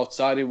Juve without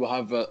Sarri will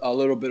have a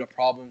little bit of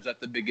problems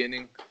at the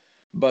beginning.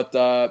 But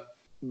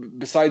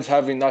besides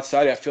having not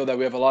Sarri, I feel that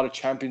we have a lot of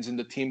champions in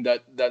the team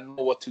that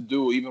know what to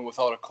do even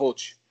without a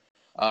coach.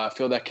 I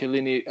feel that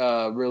Chiellini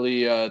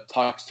really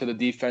talks to the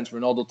defense.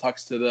 Ronaldo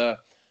talks to the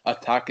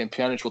attack, and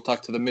Pjanic will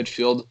talk to the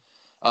midfield.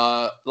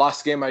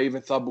 Last game, I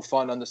even thought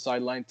Buffon on the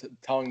sideline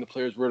telling the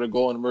players where to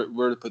go and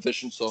where to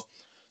position. So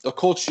the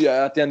coach,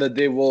 at the end of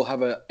the day, will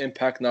have an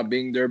impact not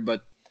being there.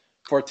 But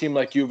for a team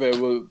like Juve, it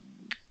will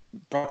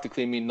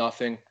practically mean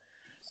nothing.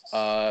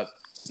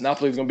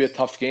 Napoli is going to be a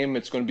tough game.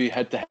 It's going to be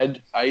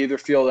head-to-head. I either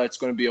feel that it's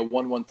going to be a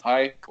 1-1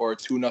 tie or a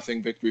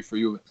 2-0 victory for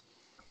Juve.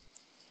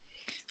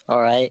 All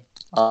right.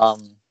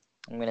 I'm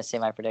going to say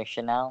my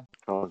prediction now.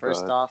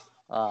 First off,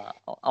 I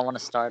want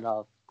to start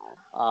off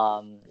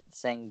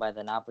saying by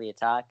the Napoli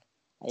attack.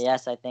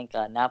 Yes, I think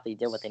Napoli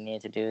did what they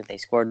needed to do. They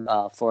scored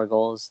 4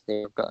 goals.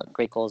 They were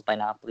great goals by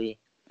Napoli.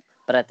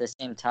 But at the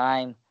same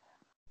time,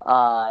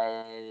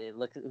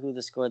 look at who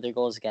they scored their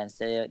goals against.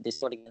 They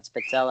scored against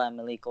Pizzella and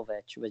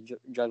Milikovic with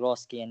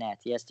Dragowski and Net.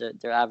 Yes,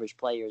 they're average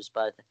players,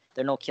 but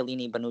they're no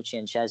Chiellini, Bonucci,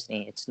 and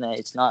Chesney. It's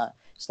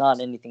not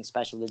anything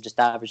special. They're just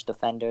average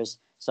defenders.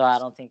 So I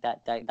don't think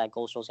that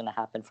goal show is going to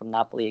happen from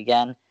Napoli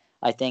again.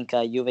 I think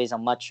Juve is a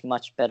much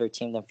better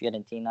team than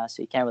Fiorentina,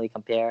 so you can't really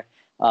compare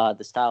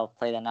the style of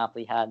play that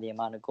Napoli had, the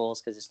amount of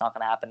goals, because it's not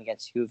going to happen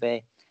against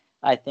Juve.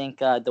 I think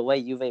the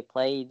way Juve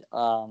played.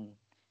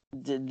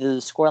 The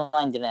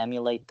scoreline didn't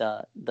emulate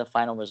the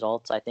final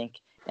results. I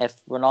think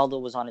if Ronaldo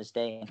was on his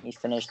day and he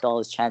finished all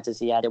his chances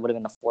he had, it would have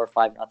been a 4 or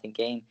 5-0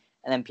 game,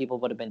 and then people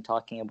would have been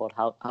talking about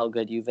how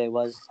good Juve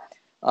was.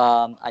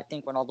 I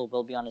think Ronaldo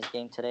will be on his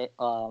game today,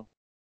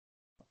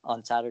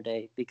 on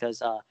Saturday,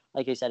 because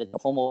like you said, it's a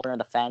home opener.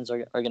 The fans are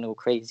going to go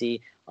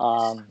crazy.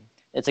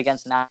 It's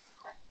against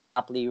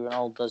Napoli.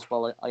 Ronaldo does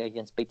well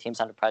against big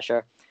teams under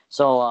pressure.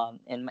 So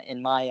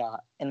in my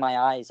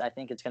eyes, I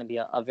think it's going to be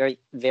a very,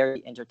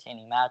 very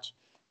entertaining match.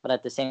 But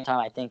at the same time,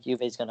 I think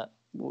Juve is gonna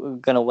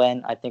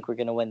win. I think we're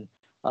gonna win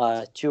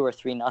 2 or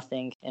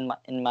 3-0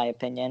 in my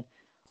opinion.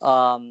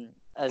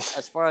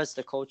 As far as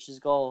the coaches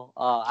go,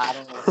 I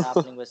don't know what's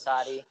happening with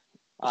Sarri.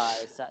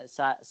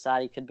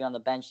 Sarri could be on the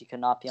bench. He could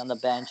not be on the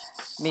bench.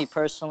 Me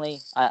personally,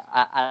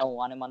 I don't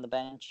want him on the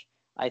bench.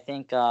 I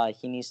think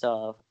he needs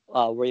to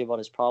worry about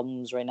his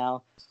problems right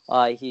now.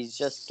 He's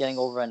just getting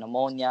over a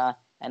pneumonia,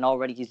 and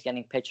already he's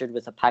getting pictured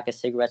with a pack of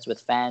cigarettes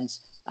with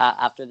fans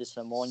after this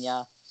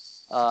pneumonia.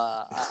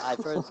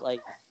 I've heard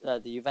like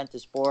the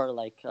Juventus board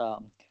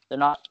they're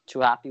not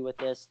too happy with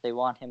this. They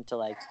want him to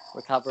like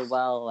recover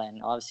well,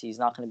 and obviously he's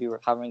not going to be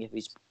recovering if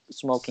he's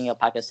smoking a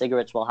pack of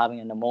cigarettes while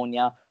having a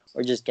pneumonia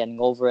or just getting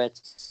over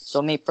it.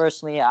 So me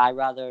personally, I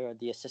rather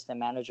the assistant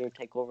manager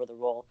take over the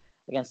role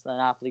against the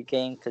Napoli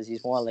game because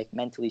he's more like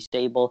mentally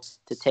stable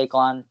to take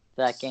on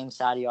that game.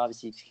 Sadio,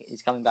 obviously,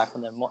 he's coming back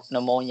from the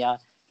pneumonia.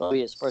 It'll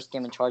be his first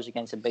game in charge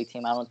against a big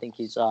team. I don't think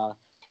he's no,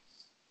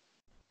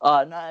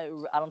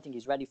 I don't think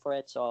he's ready for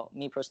it. So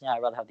me personally,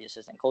 I'd rather have the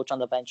assistant coach on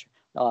the bench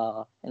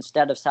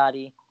instead of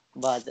Sadi.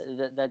 But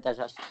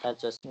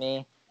that's just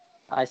me.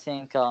 I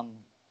think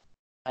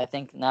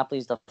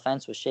Napoli's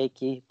defense was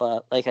shaky,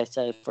 but like I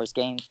said, first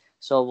game.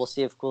 So we'll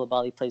see if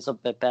Koulibaly plays a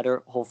bit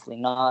better. Hopefully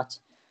not.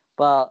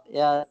 But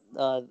yeah,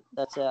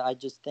 that's it. I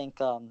just think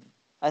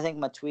I think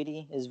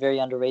Matuidi is very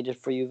underrated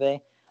for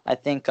Juve. I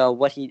think a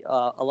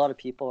lot of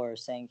people are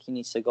saying he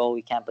needs to go.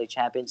 He can't play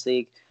Champions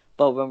League.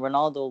 But when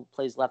Ronaldo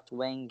plays left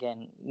wing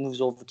and moves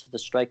over to the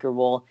striker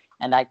role,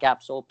 and that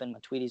gap's open,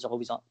 Matuidi's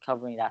always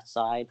covering that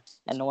side,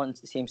 and no one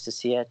seems to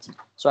see it.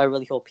 So I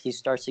really hope he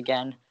starts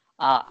again.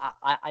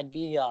 I'd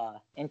be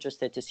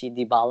interested to see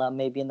Dybala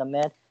maybe in the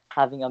mid,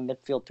 having a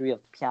midfield three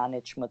of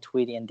Pjanic,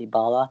 Matuidi, and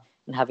Dybala,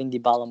 and having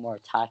Dybala more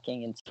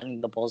attacking and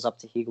sending the balls up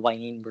to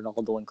Higuain,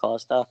 Ronaldo, and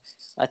Costa.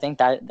 I think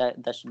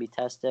that should be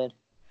tested.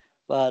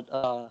 But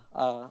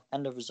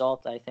end of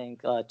result, I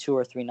think 2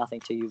 or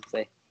 3-0 to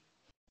Juve.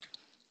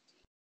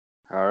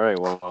 All right,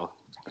 well,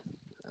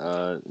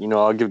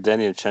 I'll give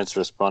Danny a chance to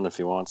respond if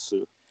he wants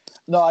to.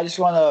 No, I just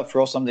want to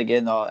throw something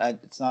in.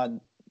 It's not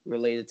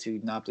related to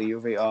Napoli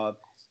Juve.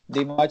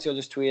 Di Marzio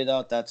just tweeted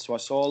out that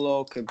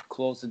Sassuolo could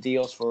close the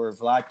deals for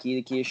Vlad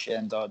Kilikic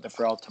and the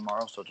Ferrell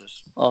tomorrow. So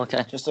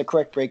just a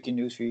quick breaking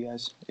news for you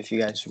guys,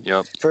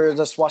 for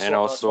the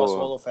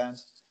Sassuolo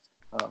fans.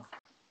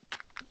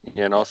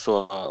 And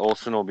also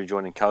Olsen will be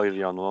joining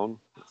Cagliari on loan.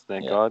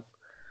 Thank God.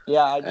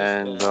 Yeah, I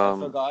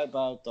forgot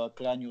about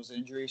Cranio's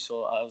injury,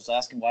 so I was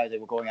asking why they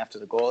were going after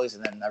the goalies,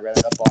 and then I read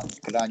up on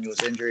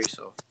Cranio's injury,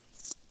 so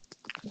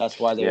that's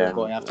why they were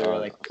going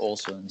after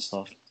Olsen and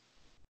stuff.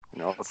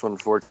 Also,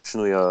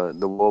 unfortunately,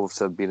 the Wolves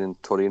have beaten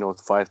Torino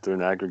 5-3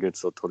 in aggregate,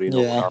 so Torino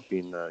will not be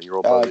in the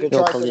Europa League. Good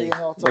try,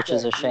 Torino, which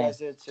is a shame. You guys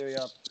did Serie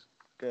A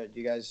good.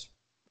 You guys,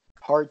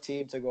 hard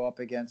team to go up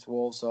against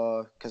Wolves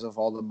because of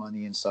all the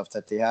money and stuff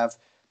that they have.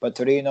 But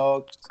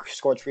Torino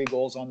scored 3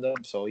 goals on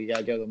them, so you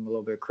gotta give them a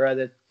little bit of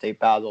credit. They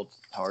battled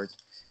hard,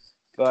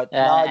 but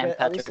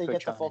at least they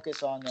get to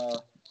focus on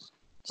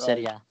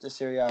Serie A. The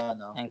Serie A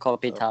now and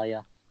Coppa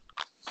Italia.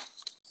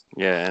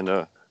 Yeah, and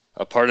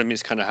a part of me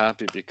is kind of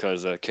happy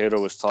because Cato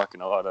was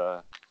talking a lot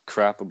of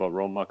crap about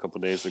Roma a couple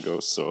of days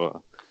ago.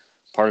 So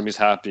part of me is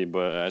happy,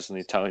 but as an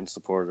Italian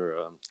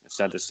supporter, it's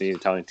sad to see the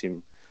Italian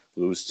team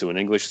lose to an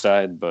English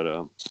side.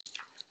 But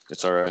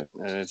it's all right,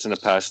 and it's in the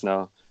past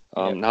now.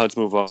 Now let's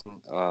move on.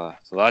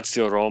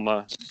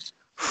 Lazio-Roma.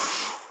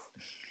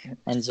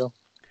 Enzo.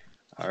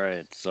 All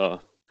right. So,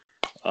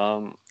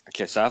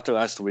 so after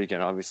last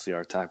weekend, obviously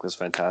our attack was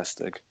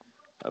fantastic.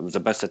 It was the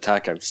best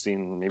attack I've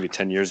seen in maybe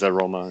 10 years at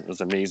Roma. It was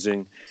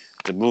amazing.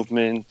 The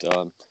movement,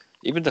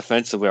 even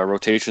defensively, our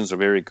rotations are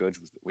very good.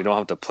 We don't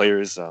have the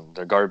players.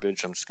 They're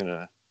garbage. I'm just going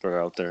to throw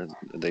it out there.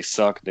 They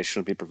suck. They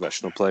shouldn't be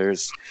professional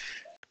players.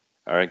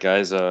 All right,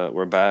 guys,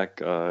 we're back.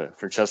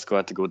 Francesco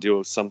had to go deal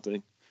with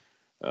something.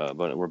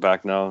 But we're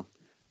back now.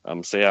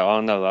 On the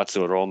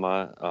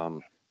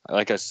Lazio-Roma,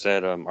 like I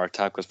said, our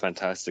attack was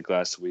fantastic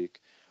last week.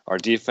 Our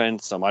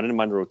defense, I didn't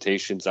mind the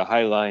rotations. The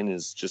high line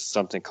is just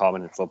something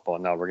common in football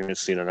now. We're going to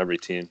see it on every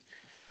team.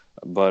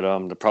 But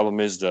the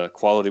problem is the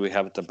quality we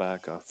have at the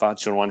back.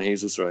 Faccio and Juan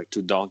Jesus are like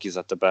 2 donkeys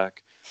at the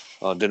back.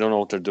 They don't know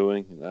what they're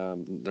doing.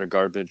 They're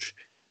garbage.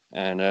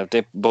 And if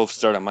they both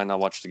start, I might not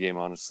watch the game,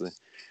 honestly.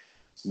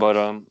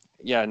 But,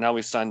 now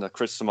we signed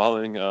Chris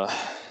Smalling.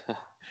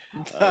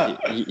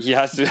 He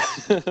has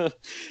to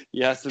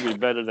he has to be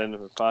better than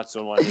Faccio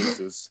and Juan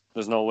Jesus.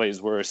 There's no way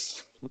he's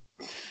worse.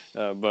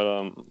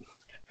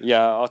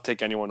 I'll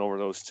take anyone over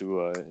those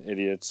 2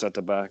 idiots at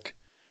the back.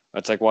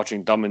 It's like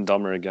watching Dumb and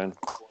Dumber again.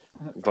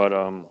 But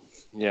in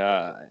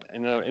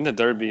the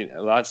derby,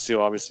 Lazio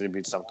obviously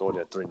beat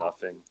Sampdoria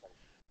 3-0.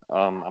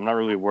 I'm not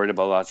really worried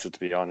about Lazio, to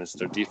be honest.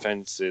 Their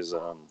defense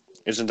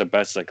isn't the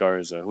best like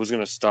ours. Who's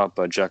gonna stop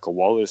Jacko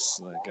Wallace?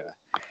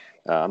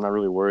 I'm not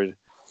really worried.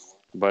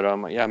 But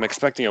I'm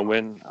expecting a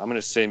win. I'm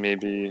gonna say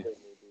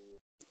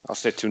I'll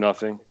say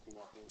 2-0.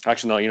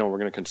 Actually, no, we're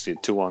gonna concede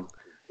 2-1.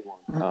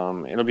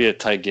 It'll be a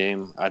tight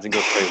game. I think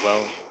we'll play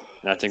well,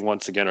 and I think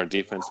once again our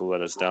defense will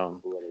let us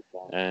down.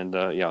 And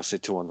I'll say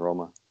 2-1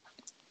 Roma.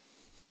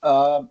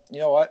 You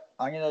know what?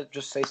 I'm gonna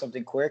just say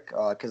something quick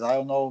because I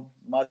don't know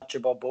much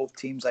about both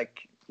teams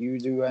like you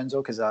do,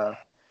 Enzo. Because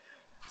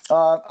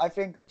I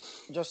think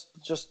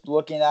just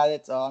looking at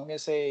it, I'm gonna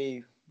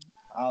say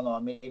I don't know,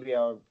 maybe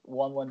a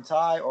 1-1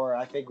 tie, or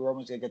I think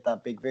Roma's gonna get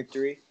that big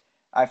victory.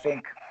 I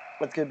think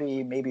it could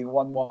be maybe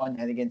 1-1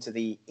 heading into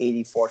the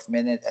 84th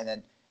minute, and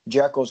then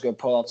Jericho's gonna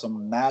pull out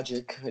some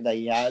magic that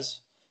he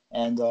has,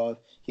 and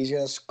he's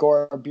gonna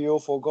score a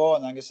beautiful goal,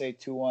 and I'm gonna say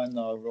 2-1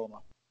 Roma.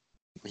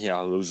 Yeah,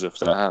 I'll lose if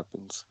that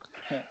happens.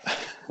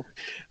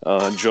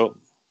 Joe?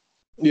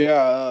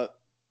 Yeah,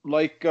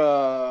 like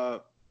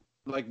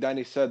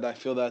Danny said, I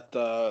feel that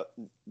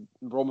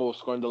Roma will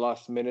score in the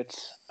last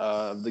minutes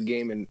of the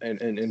game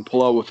and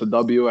pull out with a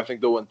W. I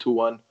think they'll win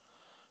 2-1.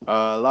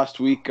 Last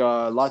week,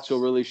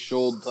 Lazio really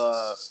showed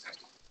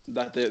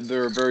that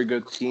they're a very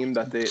good team,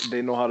 that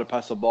they know how to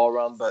pass the ball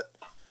around, but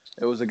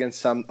it was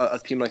against a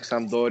team like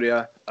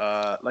Sampdoria.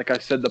 Like I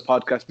said the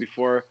podcast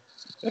before,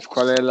 if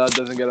Quagliarella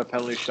doesn't get a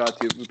penalty shot,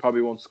 we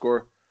probably won't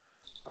score.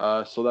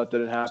 So that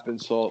didn't happen.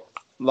 So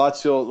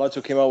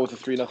Lazio came out with a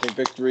 3-0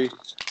 victory.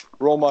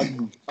 Roma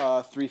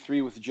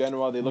 3-3 with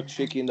Genoa. They looked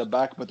shaky in the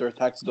back, but their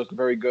attack looked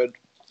very good.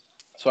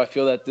 So I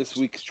feel that this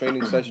week's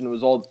training session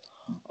was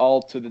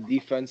all to the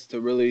defense to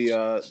really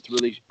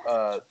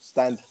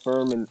stand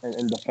firm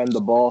and defend the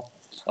ball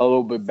a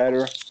little bit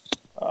better.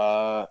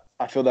 I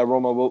feel that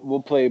Roma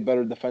will play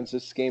better defense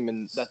this game,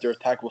 and that their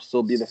attack will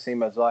still be the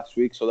same as last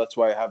week. So that's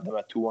why I have them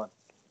at 2-1.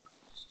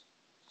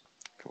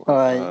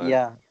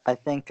 Yeah, I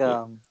think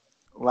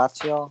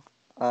Lazio.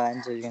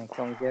 Enzo, you're gonna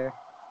kill me here,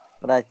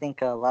 but I think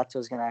Lazio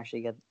is gonna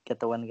actually get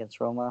the win against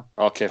Roma.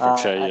 Okay, for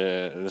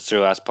yeah, that's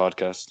your last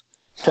podcast.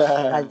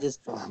 I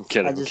just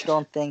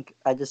don't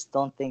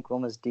think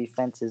Roma's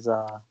defense is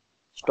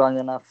strong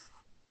enough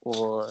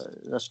or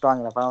strong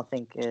enough. I don't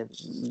think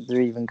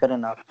they're even good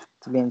enough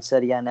to be in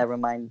Serie A. Never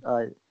mind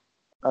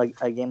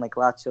a game like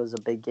Lazio is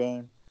a big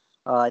game.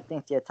 I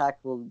think the attack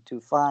will do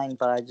fine,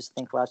 but I just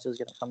think Lazio is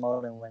gonna come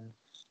out and win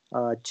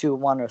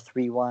 2-1 or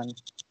 3-1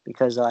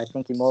 because I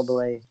think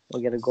Immobile will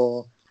get a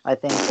goal. I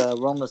think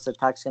Roma's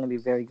attack's going to be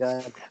very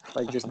good,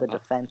 but just the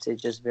defense is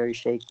just very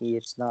shaky.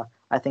 It's not.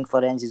 I think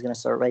Florenzi's going to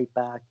start right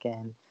back,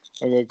 and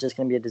it's just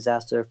going to be a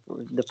disaster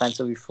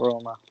defensively for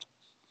Roma.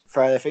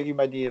 Fred, I think you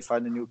might need to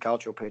find a new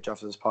Calcio page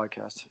after this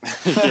podcast.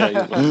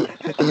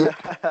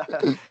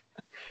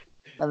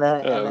 and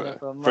then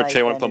for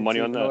Tay, want to put money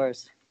on that?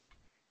 Worse.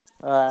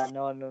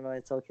 No,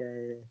 it's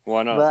okay.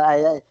 Why not? But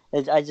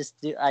I just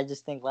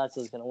think Lazio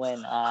is going to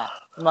win. I'm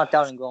not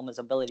doubting Roma's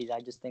abilities. I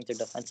just think their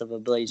defensive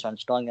abilities aren't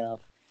strong enough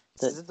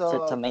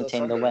to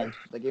maintain the win.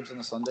 The game's on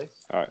a Sunday.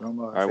 All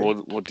right,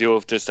 we'll deal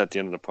with this at the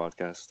end of the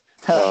podcast.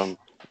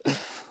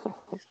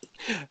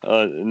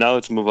 Now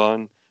let's move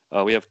on.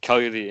 We have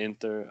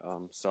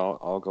Cagliari-Inter. So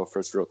I'll go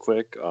first real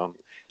quick.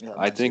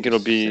 I think it'll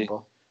be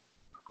simple.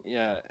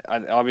 Yeah.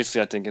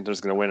 Obviously, I think Inter's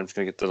going to win. I'm just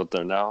going to get that up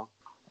there now.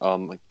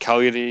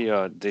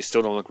 Cagliari, they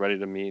still don't look ready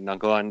to me.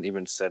 Nainggolan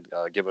even said,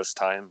 give us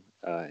time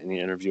in the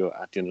interview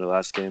at the end of the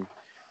last game.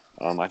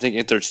 I think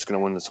Inter's just going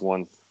to win this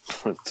one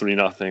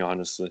 3-0,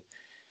 honestly.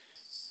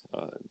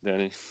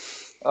 Danny?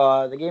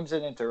 The game's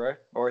in Inter, right?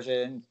 Or is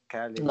it in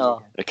Cagliari?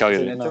 No.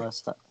 Cagliari. No,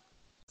 it's not.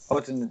 Oh,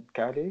 it's in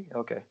Cagliari?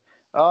 Okay.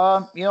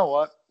 You know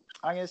what?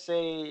 I'm going to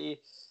say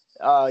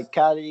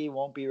Cagliari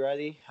won't be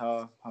ready.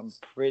 I'm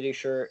pretty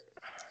sure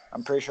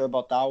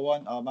about that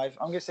one. I'm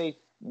going to say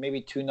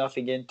maybe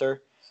 2-0 Inter.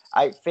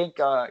 I think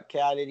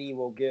Cagliari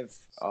will give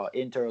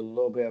Inter a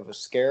little bit of a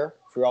scare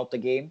throughout the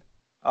game.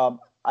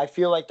 I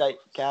feel like that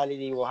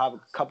Cagliari will have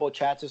a couple of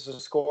chances to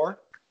score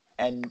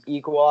and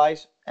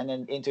equalize, and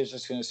then Inter's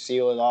just going to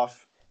seal it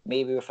off,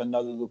 maybe with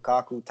another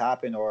Lukaku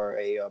tap-in or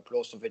a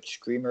Brozovic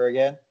screamer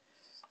again.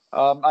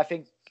 I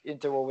think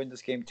Inter will win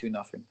this game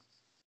 2-0.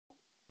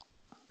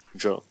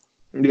 Joe?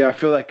 Yeah, I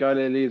feel like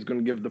Cagliari is going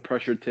to give the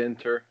pressure to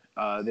Inter.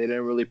 They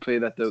didn't really play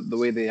that the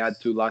way they had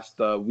to last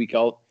week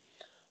out.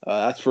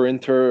 As for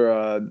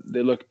Inter,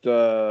 they looked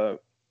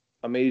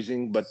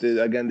amazing, but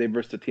they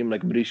versed a team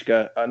like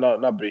Brescia.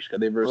 Not Brescia.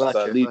 They versed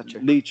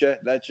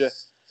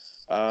Lecce.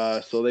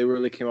 So they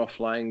really came out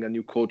flying. A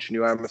new coach,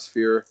 new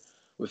atmosphere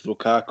with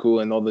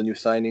Lukaku and all the new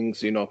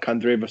signings. You know,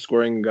 Candreva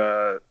scoring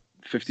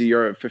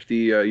 50-yard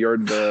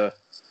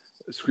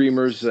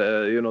screamers.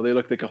 They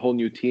look like a whole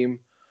new team.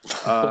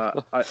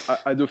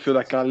 I do feel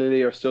that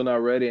Cagliari are still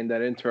not ready, and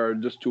that Inter are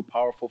just too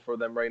powerful for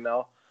them right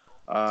now.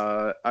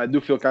 I do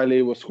feel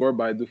Cagliari will score,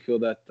 but I do feel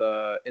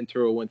that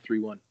Inter will win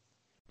 3-1.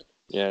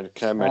 Yeah,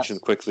 can I mention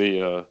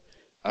quickly?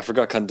 I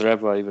forgot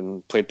Candreva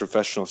even played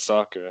professional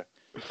soccer.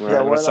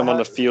 When someone on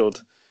the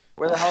field.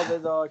 Where the hell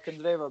did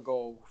Candreva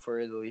go for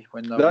Italy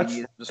when we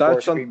needed the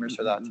score screamers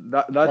for that?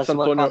 That's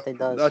Antonio. What Conte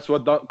does. That's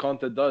what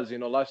Conte does. You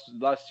know,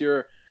 last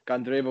year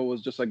Candreva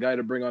was just a guy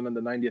to bring on in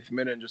the 90th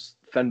minute and just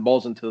send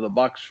balls into the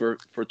box for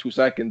 2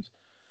 seconds,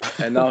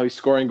 and now he's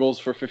scoring goals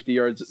for 50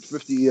 yards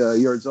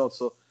out.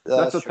 So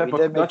that's the type he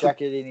did make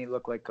Giacchini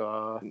look like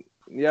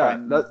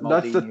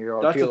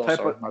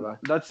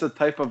that's the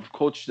type of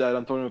coach that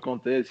Antonio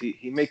Conte is.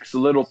 He makes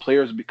little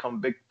players become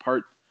big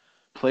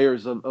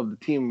players of the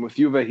team. With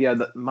Juve, he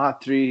had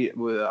Matri,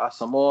 with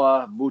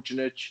Asamoah,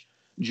 Vucinic,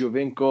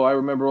 Giovinco. I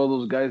remember all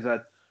those guys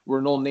that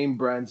were no name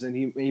brands, and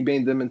he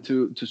made them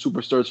into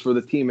superstars for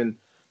the team, and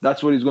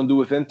that's what he's going to do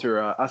with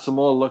Inter.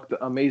 Asamoah looked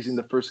amazing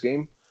the first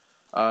game.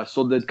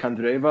 So did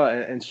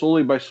Candreva, and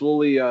slowly by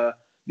slowly,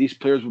 these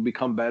players will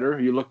become better.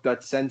 You looked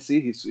at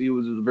Sensi; he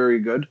was very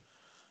good.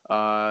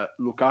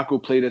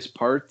 Lukaku played his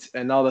part,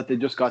 and now that they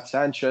just got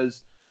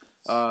Sanchez,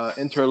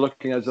 Inter are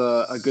looking as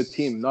a good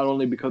team, not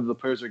only because of the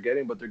players they're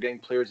getting, but they're getting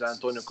players that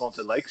Antonio Conte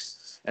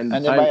likes. And they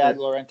might add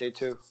Llorente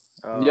too.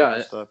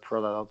 Just to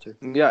throw that out too.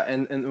 Yeah,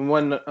 and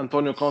when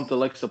Antonio Conte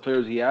likes the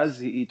players he has,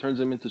 he turns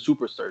them into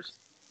superstars.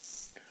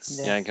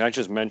 Yeah, and can I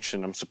just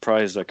mention, I'm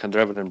surprised that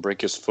Kandreva didn't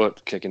break his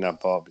foot kicking that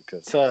ball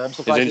because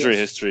his injury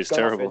history is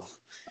terrible.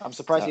 I'm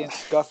surprised he didn't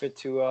scuff it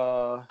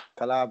to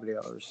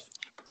Calabria.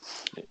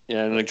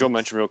 Yeah, and like Joe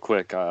mentioned real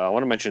quick, I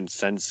want to mention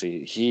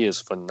Sensi. He is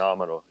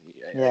phenomenal.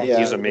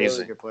 He's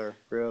amazing.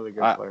 Really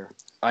good player.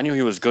 I knew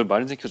he was good, but I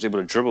didn't think he was able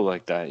to dribble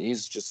like that.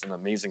 He's just an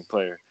amazing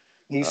player.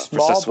 He's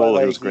small, for Sassuolo,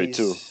 but he was great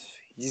too.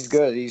 He's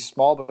good. He's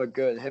small but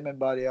good. Him and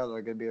Barriello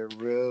are going to be a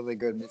really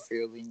good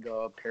midfielding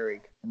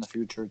pairing in the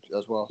future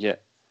as well. Yeah,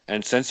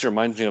 and Sensi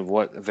reminds me of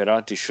what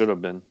Verratti should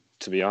have been,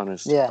 to be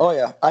honest. Yeah. Oh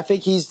yeah, I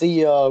think he's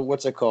the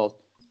what's it called?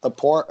 The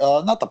poor,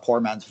 not the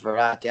poor man's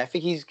Verratti. I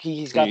think he's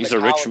got. He's the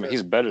a caliber. rich man.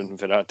 He's better than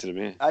Verratti to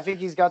me. I think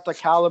he's got the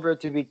caliber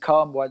to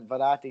become what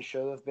Verratti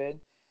should have been.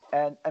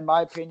 And in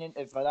my opinion,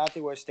 if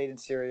Verratti would have stayed in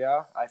Serie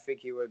A, I think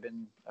he would have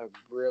been a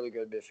really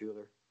good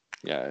midfielder.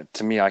 Yeah,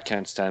 to me, I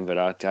can't stand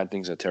Verratti. I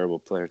think he's a terrible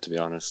player, to be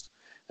honest.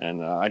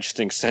 And I just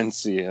think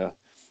Sensi,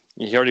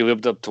 he already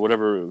lived up to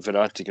whatever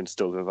Verratti can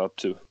still live up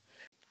to.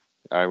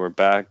 All right, we're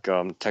back.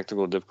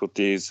 Technical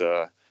difficulties.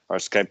 Our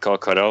Skype call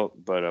cut out,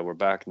 but we're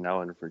back now,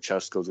 and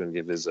Francesco's going to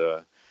give his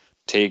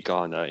take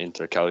on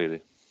Inter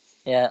Cagliari.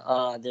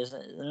 Yeah, there's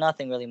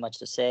nothing really much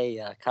to say.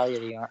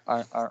 Cagliari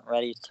aren't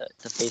ready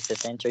to face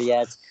this Inter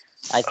yet.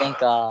 I think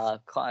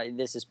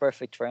this is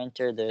perfect for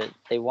Inter.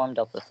 They warmed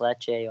up with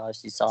Lecce.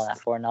 Obviously, saw that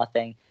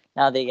 4-0.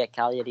 Now they get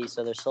Cagliari,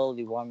 so they're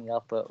slowly warming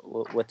up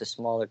with the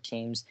smaller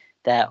teams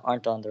that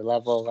aren't on their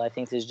level. I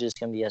think this is just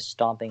going to be a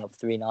stomping of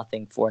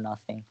 3-0,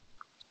 4-0.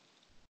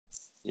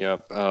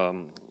 Yep.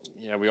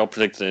 Yeah, we all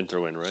predicted the Inter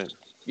win, right?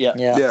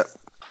 Yeah.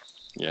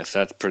 Yes,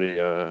 that's pretty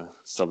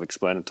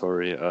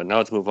self-explanatory. Now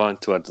let's move on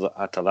to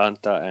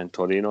Atalanta and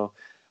Torino.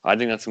 I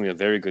think that's going to be a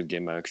very good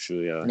game,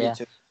 actually. Me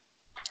too.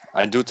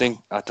 I do think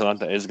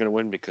Atalanta is going to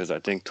win because I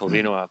think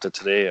Torino, after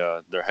today,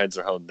 their heads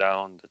are held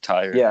down, they're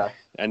tired. Yeah.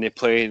 And they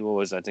played,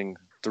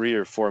 3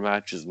 or 4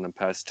 matches in the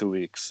past 2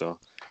 weeks. So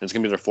it's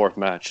going to be their 4th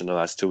match in the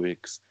last 2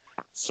 weeks.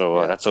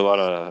 So that's a lot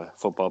of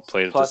football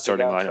played at the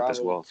starting lineup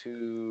as well.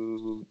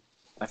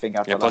 I think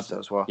Atalanta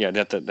as well. Yeah, they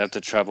have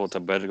to travel to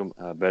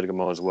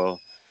Bergamo as well.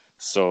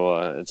 So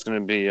it's going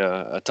to be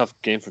a tough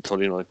game for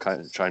Torino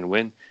to try and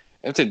win.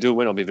 If they do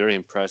win, I'll be very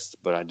impressed.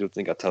 But I do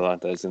think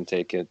Atalanta is going to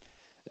take it.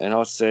 And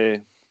I'll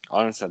say,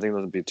 honestly, I think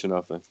it'll be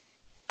 2-0.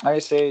 I'm going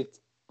to say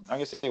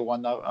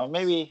 1-0.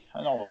 Maybe,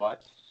 I don't know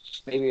what.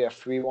 Maybe a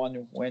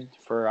 3-1 win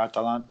for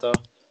Atalanta.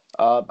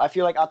 I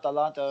feel like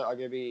Atalanta are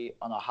going to be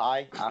on a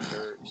high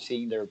after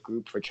seeing their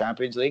group for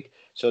Champions League.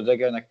 So they're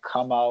going to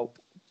come out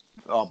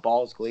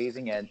balls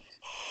glazing and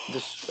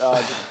just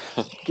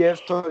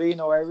give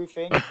Torino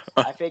everything.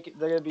 I think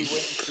they're going to be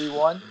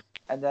winning 3-1.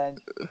 And then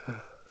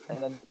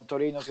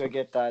Torino's going to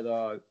get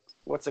that,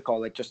 what's it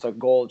called? Like just a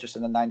goal just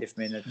in the 90th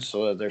minute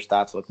so that their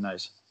stats look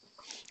nice.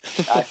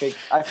 I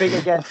think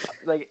again,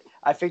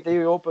 I think the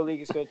Europa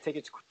League is going to take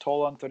its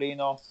toll on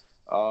Torino.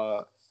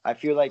 I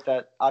feel like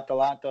that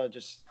Atalanta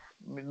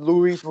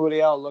Luis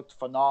Muriel looked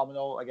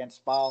phenomenal against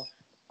Spal.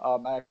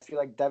 I feel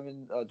like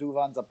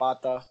Duvan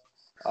Zapata,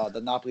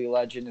 the Napoli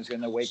legend, is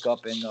going to wake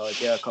up and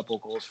get a couple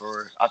goals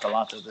for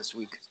Atalanta this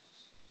week.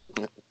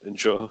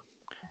 Enjoy.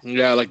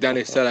 Yeah, like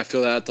Danny said, I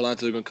feel that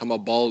Atalanta are going to come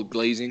up ball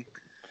glazing.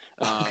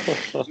 I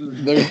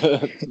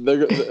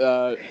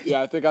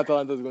think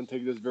Atalanta is going to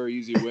take this very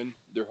easy win.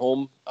 They're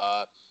home.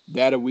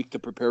 They had a week to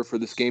prepare for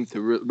this game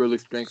to really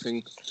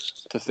strengthen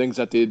to things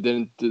that they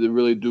didn't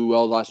really do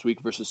well last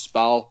week versus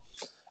Spal.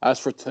 As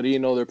for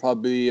Torino, they're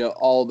probably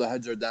all the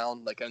heads are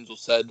down, like Enzo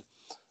said.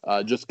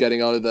 Just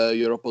getting out of the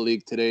Europa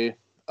League today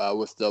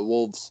with the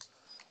Wolves.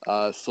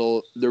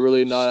 So they're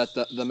really not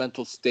at the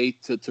mental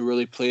state to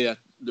really play at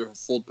their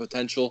full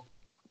potential.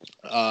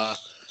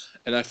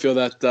 And I feel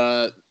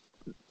that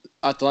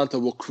Atalanta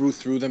will cruise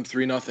through them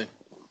 3-0.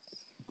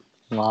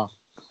 Wow.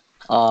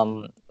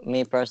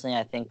 Me personally,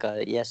 I think,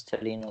 yes,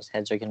 Torino's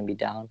heads are going to be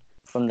down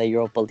from the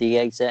Europa League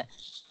exit.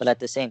 But at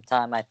the same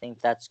time, I think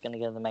that's going to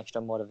give them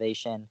extra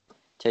motivation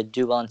to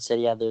do well in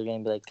Serie A. They're going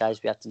to be like,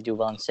 guys, we have to do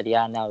well in Serie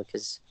A now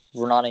because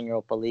we're not in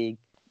Europa League.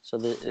 So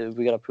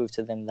we got to prove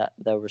to them that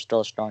we're still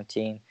a strong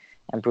team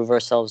and prove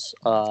ourselves.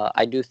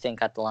 I do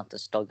think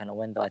Atalanta's still going to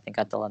win, though. I think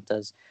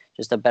Atalanta's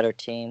just a better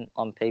team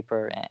on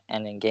paper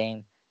and in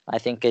game. I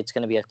think it's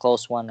going to be a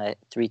close one,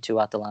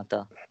 3-2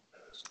 Atalanta.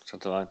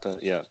 Atalanta,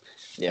 yeah.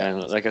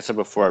 And like I said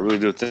before, I really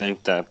do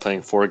think that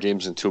playing 4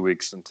 games in 2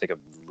 weeks can take a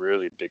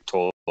really big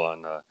toll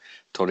on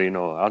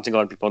Torino. I don't think a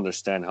lot of people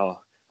understand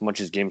how much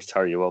these games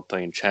tire you out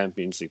playing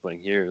Champions League,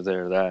 playing here,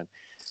 there, that.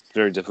 It's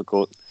very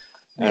difficult.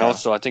 And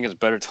also, I think it's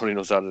better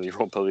Torino's out of the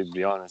Europa League, to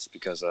be honest,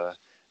 because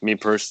me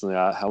personally,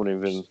 I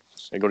wouldn't even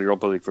go to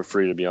Europa League for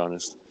free, to be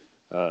honest.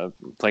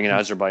 Playing in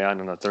Azerbaijan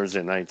on a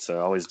Thursday night is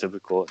always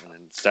difficult, and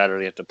then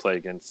Saturday you have to play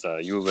against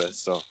Juve.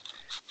 So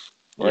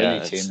or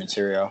any team in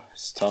Serie A.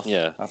 It's tough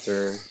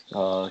after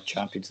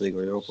Champions League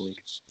or Europa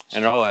League.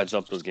 And it all adds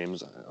up, those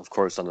games, of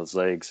course, on those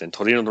legs. And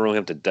Torino don't really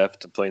have the depth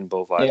to play in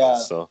both either. Yeah,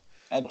 so.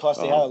 And plus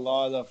they had a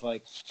lot of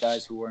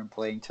guys who weren't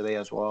playing today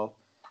as well.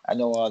 I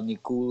know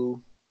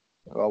Nikulu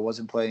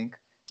wasn't playing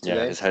today.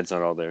 Yeah, his head's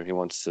not all there. He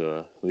wants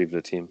to leave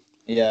the team.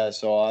 Yeah,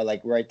 so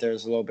right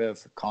there's a little bit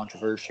of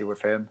controversy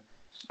with him.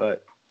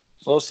 But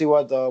we'll see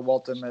what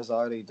Walter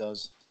Mazzarri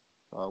does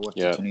with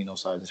the Torino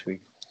side this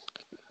week.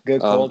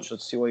 Good coach.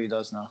 Let's see what he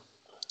does now.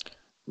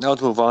 Now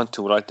let's move on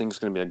to what I think is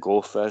going to be a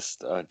goal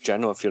fest.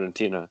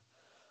 Genoa-Fiorentina.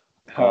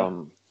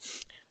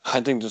 I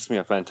think this is going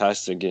to be a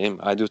fantastic game.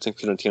 I do think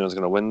Fiorentina is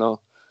going to win,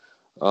 though.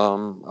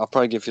 I'll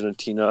probably give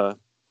Fiorentina,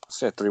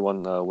 say, a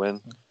 3-1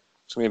 win.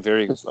 It's going to be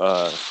a very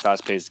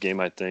fast-paced game,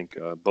 I think.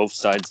 Both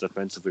sides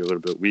defensively a little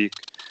bit weak,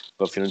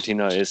 but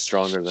Fiorentina is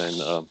stronger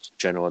than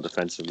Genoa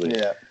defensively.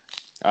 Yeah.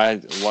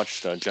 I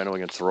watched Genoa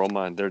against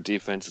Roma, and their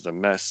defense is a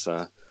mess,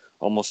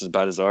 almost as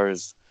bad as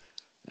ours.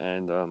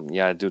 And,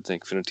 I do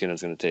think Fiorentina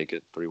is going to take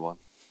it 3-1.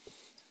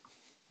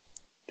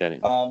 Danny?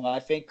 I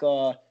think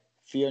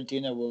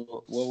Fiorentina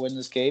will win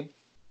this game.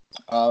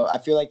 I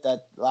feel like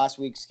that last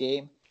week's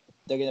game,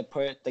 they're going to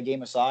put the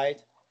game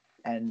aside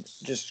and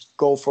just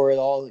go for it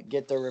all,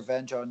 get their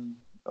revenge on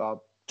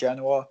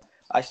Genoa.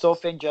 I still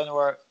think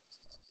Genoa,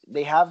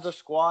 they have the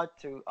squad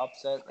to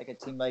upset a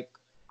team like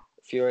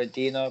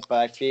Fiorentina, but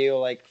I feel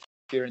like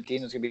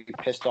Fiorentina's going to be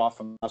pissed off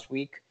from last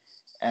week,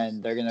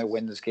 and they're going to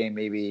win this game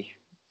maybe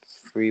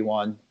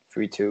 3-1,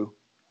 3-2.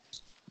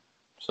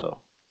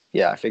 So,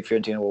 yeah, I think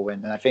Fiorentina will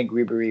win, and I think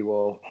Ribery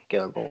will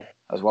get a goal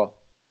as well.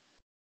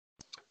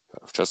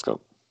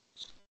 Francesco?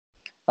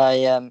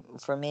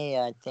 For me,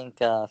 I think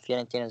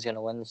Fiorentina is going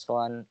to win this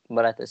one,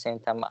 but at the same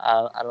time,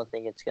 I don't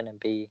think it's going to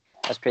be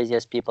as crazy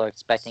as people are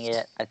expecting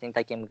it. I think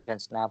that game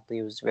against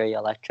Napoli was very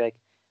electric,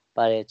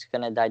 but it's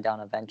going to die down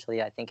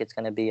eventually. I think it's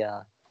going to be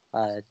a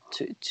 2-1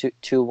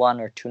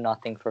 or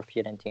 2-0 for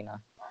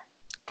Fiorentina.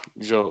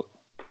 Joe?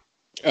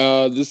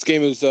 This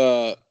game is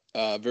a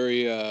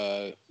very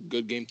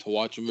good game to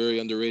watch, a very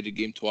underrated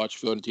game to watch,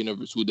 Fiorentina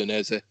versus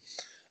Udinese.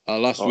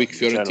 Last week,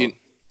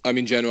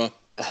 Genoa.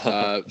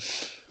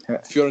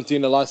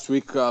 Fiorentina last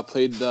week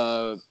played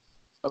a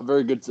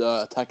very good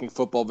attacking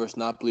football versus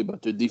Napoli,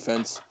 but their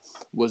defense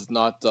was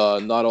not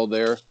all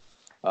there.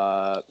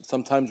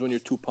 Sometimes when you're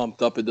too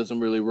pumped up, it doesn't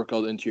really work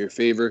out into your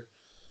favor.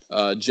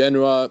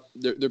 Genoa,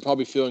 they're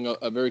probably feeling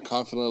a very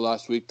confident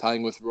last week,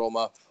 tying with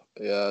Roma.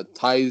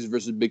 Ties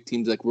versus big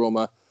teams like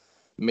Roma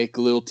make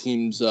little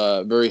teams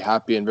very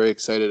happy and very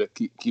excited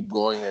to keep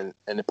going,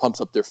 and it pumps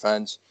up their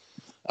fans.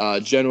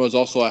 Genoa is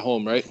also at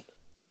home, right?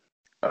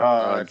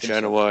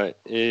 Genoa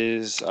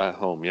is at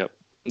home, yep.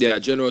 Yeah,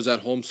 Genoa is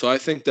at home, so I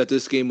think that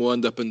this game will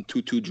end up in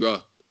 2-2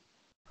 draw.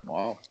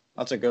 Wow,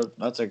 that's a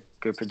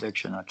good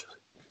prediction, actually.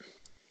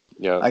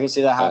 Yeah, I can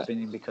see that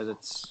happening because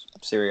it's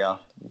Serie A.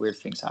 Weird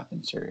things happen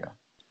in Serie A.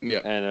 Yeah,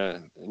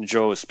 and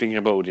Joe, speaking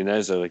about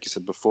Udinese, like you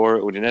said before,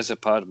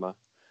 Udinese-Parma,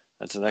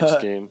 that's the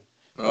next game.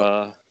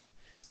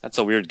 That's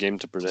a weird game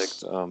to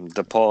predict.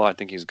 DePaul, I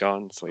think he's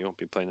gone, so he won't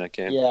be playing that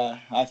game. Yeah,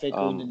 I think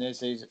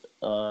Udinese's.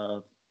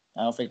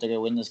 I don't think they're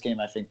gonna win this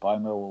game. I think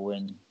Parma will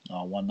win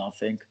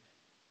 1-0.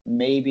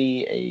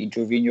 Maybe a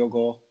Jorginho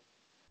goal.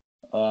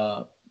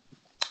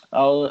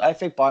 I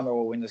think Parma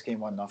will win this game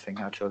 1-0.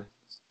 Actually,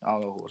 I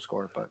don't know who will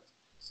score, but.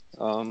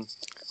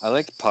 I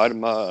like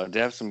Parma. They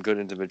have some good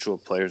individual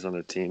players on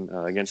the team.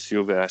 Against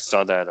Juve, I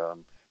saw that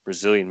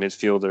Brazilian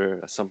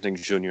midfielder, something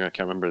junior, I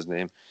can't remember his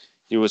name.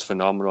 He was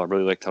phenomenal. I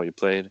really liked how he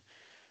played.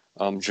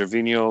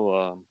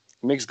 Jorginho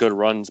makes good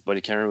runs, but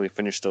he can't really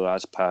finish the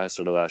last pass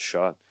or the last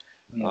shot.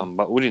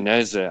 But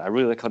Udinese, I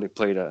really like how they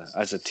played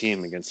as a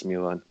team against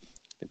Milan.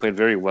 They played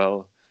very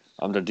well.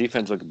 Their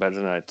defense looked better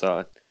than I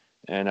thought.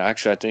 And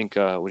actually, I think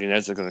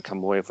Udinese are going to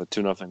come away with a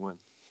 2-0 win.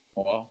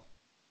 Wow.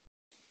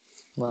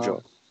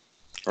 Joe.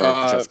 Or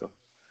Francesco.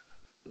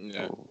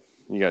 Yeah.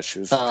 You got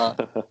shoes. I'll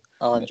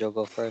let Joe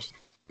go first.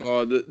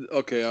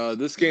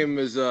 This game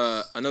is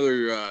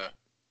another...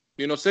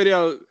 Serie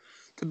A,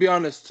 to be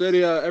honest,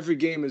 Serie A, every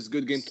game is a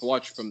good game to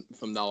watch from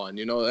now on.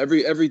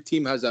 Every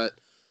team has that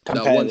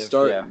one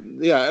star.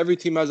 Yeah, every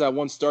team has that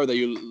one star that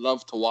you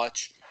love to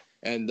watch.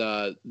 And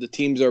the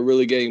teams are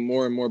really getting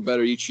more and more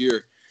better each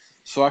year.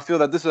 So I feel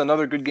that this is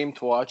another good game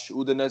to watch.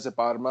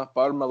 Udinese-Parma.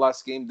 Parma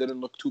last game didn't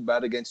look too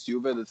bad against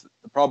Juve.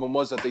 The problem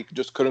was that they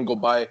just couldn't go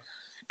by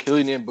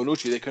Chiellini and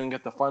Bonucci. They couldn't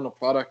get the final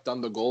product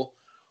on the goal.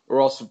 Or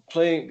also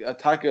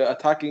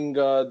attacking.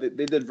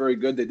 They did very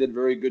good. They did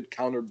very good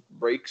counter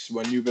breaks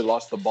when Juve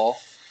lost the ball.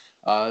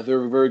 They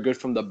were very good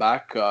from the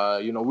back.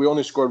 We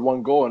only scored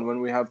one goal, and when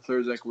we have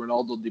players like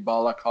Ronaldo,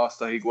 Dybala,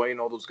 Costa, Higuain,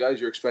 all those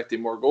guys, you're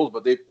expecting more goals.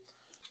 But they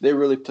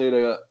really played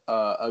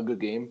a good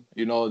game.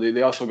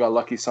 They also got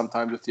lucky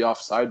sometimes with the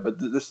offside, but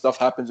this stuff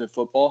happens in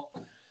football.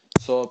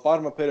 So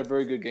Parma played a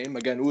very good game.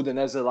 Again,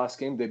 Udinese last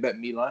game, they bet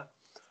Milan.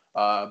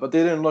 But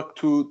they didn't look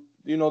too,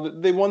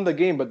 they won the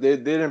game, but they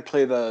didn't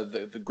play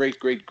the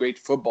great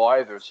football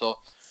either. So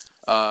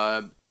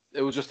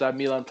it was just that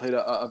Milan played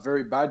a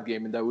very bad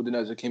game, and that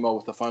Udinese came out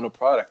with the final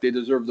product. They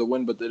deserved the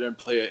win, but they didn't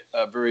play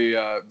a very,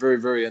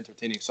 very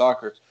entertaining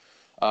soccer.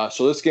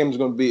 So this game is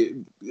going to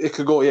be. It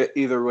could go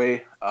either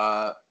way.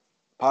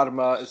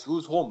 Parma is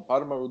who's home?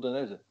 Parma or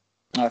Udinese?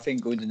 I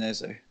think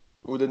Udinese.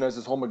 Udinese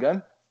is home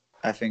again.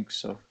 I think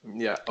so.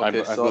 Yeah.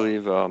 Okay. I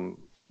believe.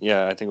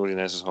 Yeah, I think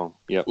Udinese is home.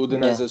 Yep.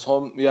 Udinese is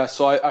home. Yeah.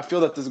 So I feel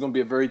that this is going to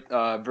be a very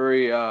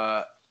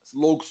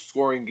low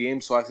scoring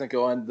game. So I think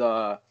it'll end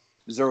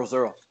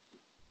 0-0.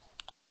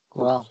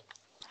 Well,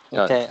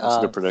 Yeah, okay. that's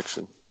a good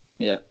prediction.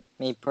 Yeah.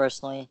 Me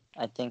personally,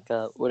 I think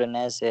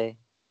Udinese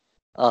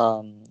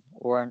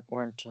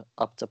weren't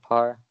up to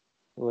par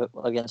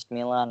against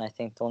Milan. I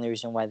think the only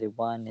reason why they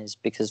won is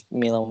because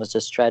Milan was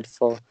just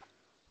dreadful.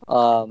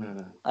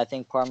 I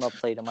think Parma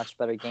played a much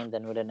better game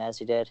than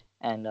Udinese did,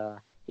 and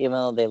even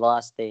though they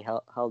lost, they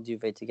held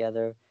Juve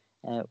together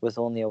with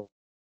only a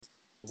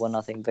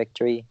 1-0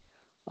 victory.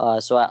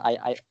 So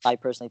I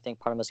personally think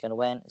Parma's going to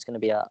win. It's going to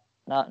be a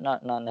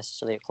not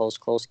necessarily a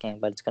close game,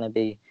 but it's going to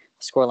be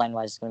scoreline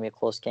wise. It's going to be a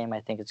close game.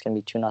 I think it's going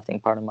to be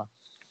 2-0 Parma.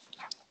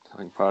 I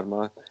think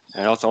Parma,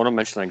 and also I want to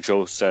mention, like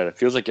Joe said, it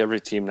feels like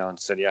every team now in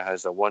Serie A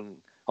has a one.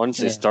 I wouldn't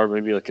say star,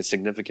 maybe like a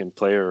significant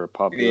player or a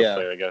popular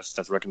player, I guess,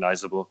 that's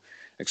recognizable.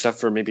 Except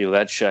for maybe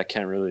Lecce, I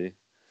can't really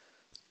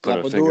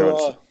put a finger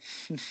on.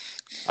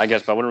 I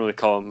guess, but I wouldn't really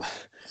call him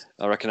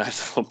a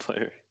recognizable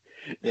player.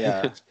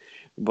 Yeah.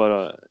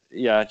 But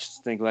I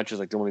just think Lecce is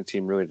like the only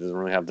team really doesn't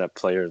really have that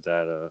player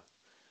that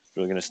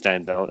really going to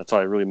stand out. That's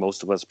why really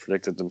most of us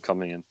predicted them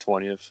coming in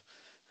 20th.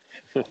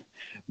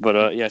 But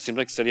it seems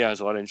like Serie A has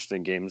a lot of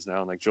interesting games now.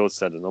 And like Joe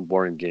said, there's no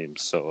boring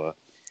games. So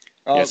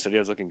Serie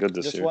A is looking good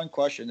this year. Just one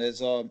question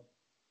is,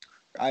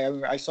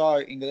 I saw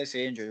Inglese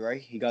injured,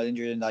 right? He got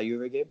injured in that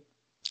Juve game.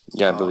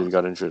 Yeah, I believe he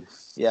got injured.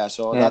 Yeah,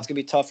 so that's gonna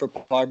be tough for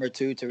Parma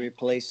too to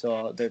replace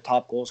their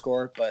top goal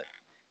scorer. But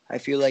I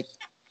feel like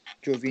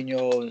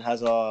Jorginho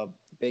has a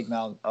big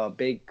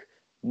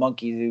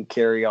monkey to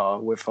carry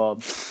with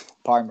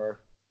Parma,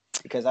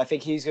 because I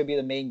think he's gonna be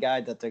the main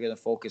guy that they're gonna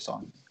focus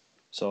on.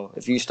 So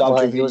if you stop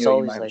Jorginho, he was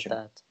always like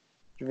that.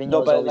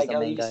 No, but like at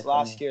least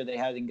last year they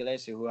had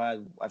Inglese, who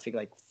had I think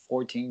like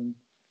 14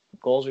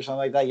 goals or something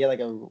like that. He had like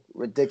a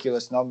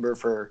ridiculous number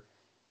for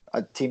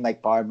a team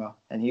like Parma,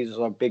 and he was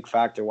a big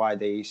factor why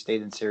they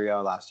stayed in Serie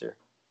A last year.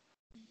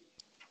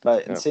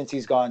 But since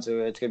he's gone,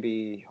 so it's gonna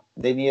be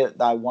they need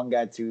that one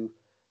guy to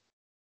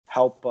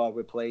help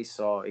replace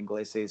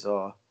Inglese's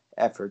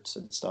efforts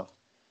and stuff.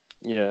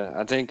 Yeah,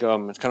 I think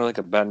it's kind of like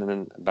a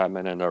Batman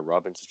and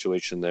Robin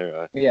situation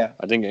there. I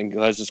think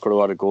Inglese scored a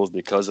lot of goals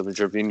because of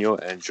Jorginho,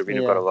 and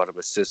Jorginho got a lot of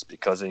assists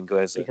because of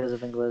Inglese.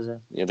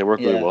 Yeah, they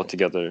work really well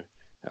together.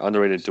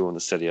 Underrated duo in the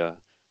Serie A.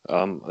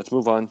 Let's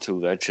move on to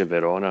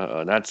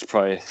Lecce-Verona. That's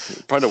probably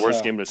the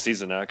worst game of the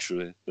season,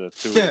 actually. The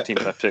two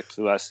teams I picked,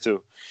 the last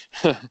two.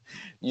 So,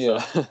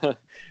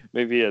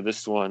 maybe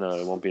this one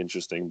won't be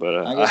interesting, but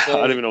I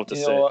don't even know what to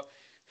say.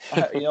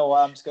 You know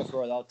what? I'm just going to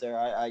throw it out there.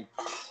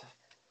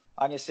 I'm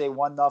going to say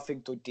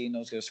 1-0 Torino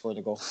is going to score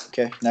the goal.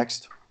 Okay,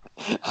 next.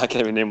 I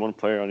can't even name one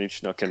player on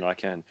each. No, I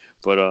can.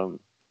 But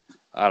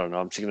I don't know.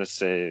 I'm just going to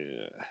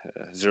say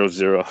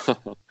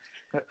 0-0.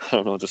 I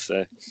don't know what to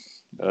say.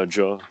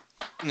 Joe?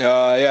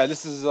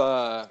 This is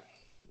I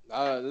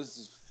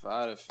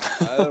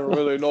don't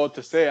really know what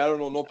to say. I don't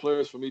know no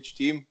players from each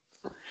team.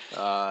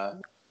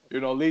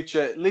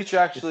 Lecce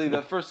actually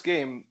the first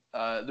game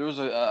there was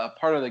a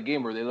part of the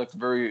game where they looked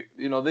very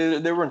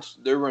they weren't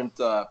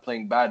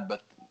playing bad,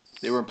 but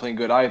they weren't playing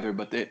good either.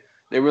 But they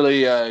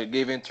really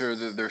gave into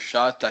their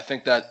shot. I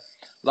think that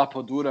La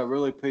Padura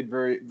really played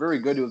very very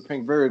good. He was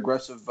playing very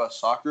aggressive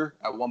soccer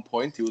at one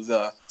point. He was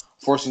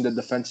forcing the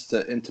defense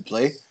into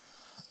play.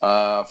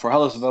 For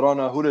Hellas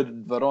Verona, who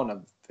did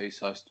Verona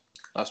face last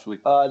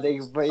week? They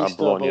faced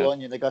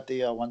Bologna. They got the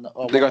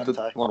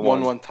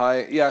 1-1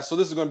 tie. Yeah, so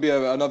this is going to be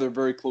another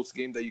very close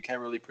game that you can't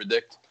really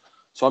predict.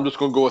 So I'm just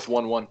going to go with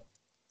 1-1.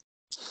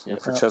 Yeah,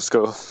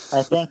 Francesco.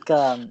 I think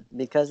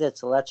because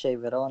it's Lecce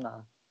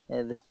Verona,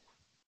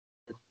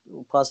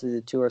 possibly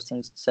the two worst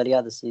teams in Serie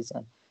A this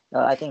season.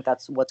 I think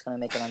that's what's going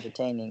to make it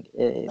entertaining.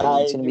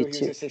 It's going to be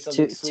This is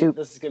going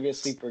to be a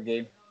sleeper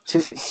game.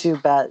 Two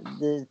bad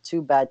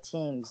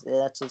teams.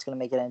 That's what's going to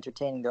make it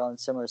entertaining. They're on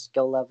similar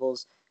skill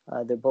levels.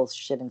 They're both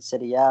shit in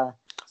Serie A.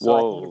 So I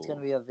think it's going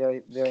to be a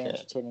very, very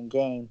entertaining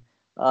game.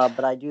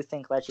 But I do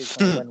think Lecce is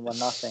going to win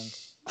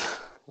 1-0.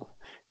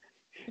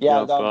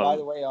 Yeah, by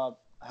the way,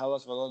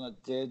 Hellas Verona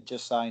did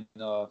just sign,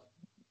 I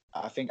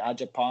think,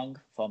 Ajapong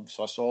from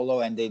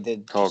Sassuolo, and they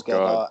did just get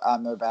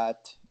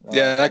Amrabat.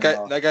 That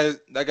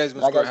guy's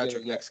going to score a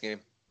hat-trick next game.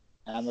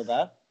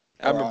 Amrabat?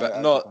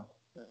 No.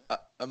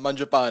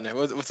 Mangiapane.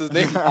 What's his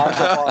name?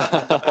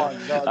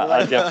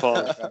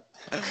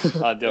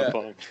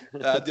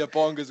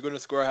 Adiapong is going to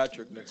score a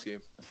hat-trick next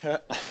game.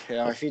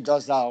 If he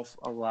does that,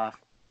 I'll laugh.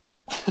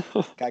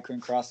 Guy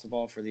couldn't cross the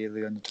ball for the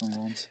Italy under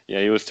 21s.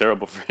 Yeah, he was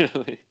terrible for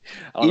Italy.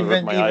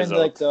 Even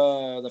like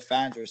the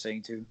fans were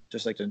saying too,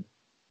 just like the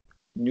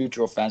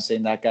neutral fans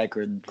saying that guy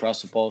couldn't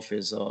cross the ball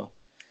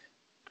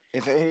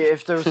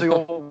If there was a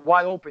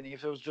wide opening,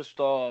 if it was just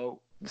the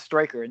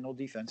striker and no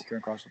defense, he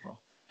couldn't cross the ball.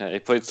 Yeah, he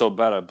played so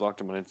bad, I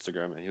blocked him on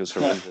Instagram, and he was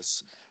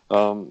horrendous.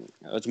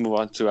 Let's move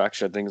on to,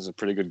 actually, I think it's a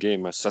pretty good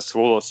game.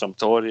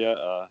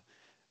 Sassuolo-Sampdoria.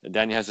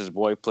 Danny has his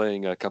boy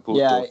playing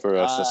Caputo for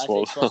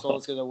Sassuolo. I think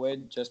Sassuolo's going to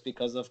win just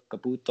because of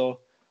Caputo.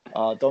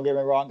 Don't get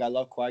me wrong, I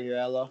love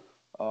Quagliarella,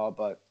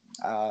 but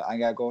I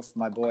got to go with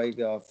my boy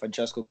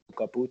Francesco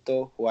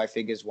Caputo, who I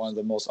think is one of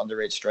the most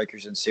underrated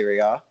strikers in Serie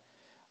A.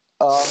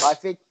 I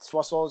think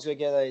Sassuolo's going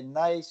to get a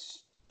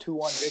nice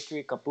 2-1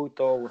 victory,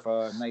 Caputo with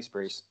a nice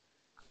brace.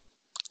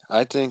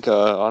 I think,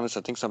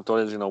 honestly, I think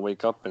Sampdoria is going to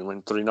wake up and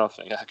win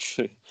 3-0,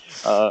 actually.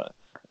 I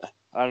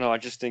don't know. I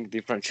just think Di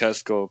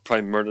Francesco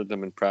probably murdered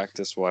them in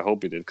practice. Well, I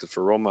hope he did, because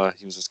for Roma,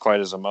 he was as quiet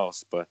as a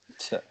mouse. But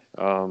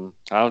I don't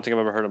think I've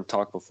ever heard him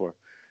talk before.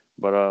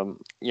 But,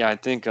 yeah, I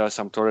think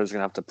Sampdoria is going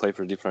to have to play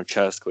for Di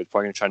Francesco. He's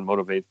probably going to try and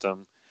motivate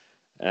them.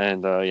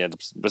 And, yeah,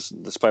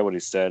 despite what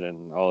he said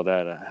and all of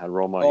that, at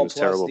Roma, he was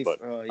terrible. But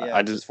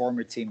his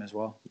former team as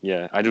well.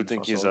 Yeah, I do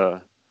think he's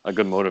a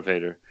good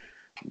motivator.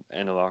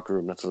 In the locker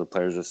room, that's what the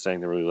players are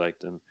saying. They really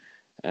liked him.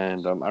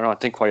 And, I don't know, I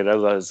think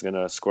Quagliarella is going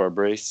to score a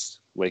brace,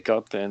 wake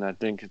up, and I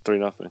think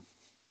 3-0.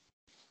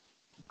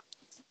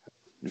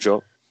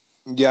 Joe?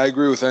 Yeah, I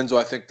agree with Enzo.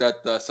 I think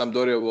that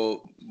Sampdoria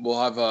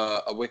will have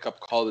a wake-up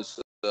call this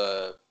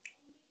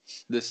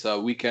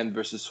weekend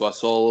versus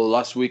Sassuolo.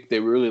 Last week, they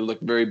really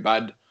looked very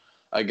bad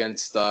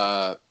against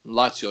Lazio.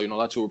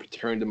 Lazio were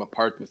tearing them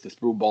apart with the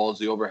through balls,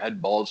 the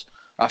overhead balls.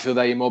 I feel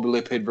that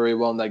Immobile played very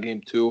well in that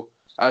game too,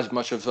 as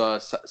much of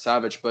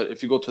Savic. But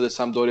if you go to the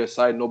Sampdoria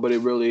side, nobody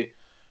really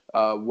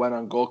went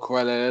on goal.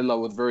 Quagliarella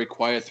was very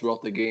quiet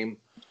throughout the game.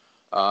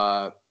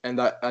 And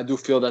I do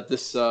feel that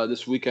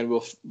this weekend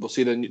we'll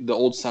see the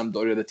old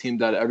Sampdoria, the team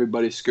that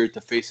everybody's scared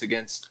to face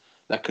against,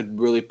 that could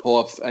really pull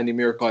off any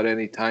miracle at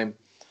any time.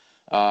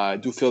 I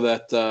do feel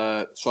that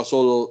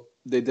Sassuolo,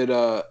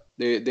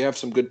 they have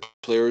some good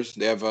players.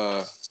 They have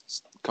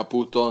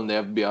Caputo and they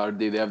have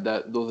Biardi. They have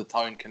those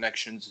Italian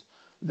connections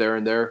there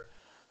and there.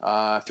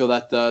 I feel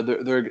that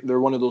they're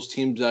one of those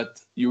teams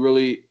that you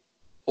really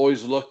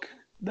always look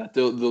that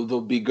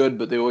they'll be good,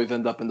 but they always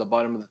end up in the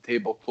bottom of the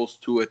table, close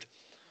to it.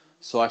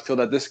 So I feel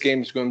that this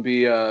game is going to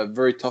be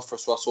very tough for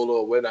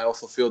Sassuolo to win. I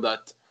also feel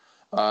that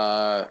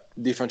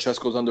Di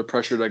Francesco is under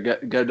pressure to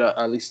get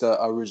at least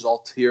a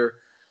result here,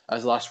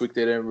 as last week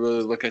they didn't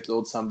really look at the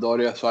old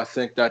Sampdoria. So I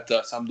think that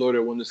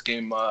Sampdoria won this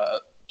game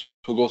to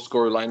go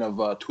score a line of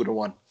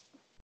 2-1.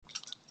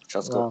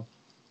 Francesco?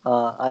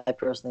 I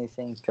personally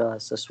think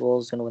Sassuolo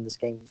is going to win this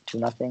game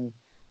 2-0.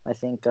 I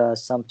think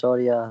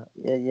Sampdoria,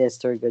 yes,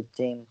 they're a good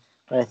team,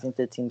 but I think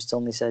the team still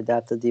needs to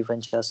adapt to Di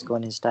Francesco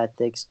and his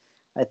tactics.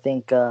 I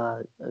think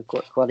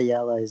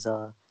Quagliarella is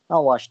not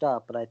washed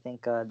up, but I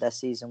think that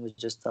season was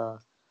just a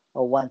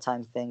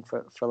one-time thing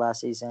for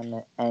last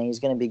season, and he's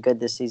going to be good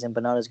this season,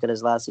 but not as good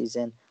as last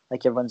season,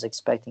 like everyone's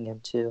expecting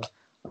him to.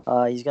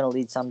 He's going to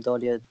lead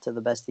Sampdoria to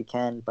the best he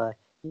can, but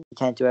he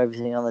can't do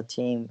everything on the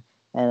team,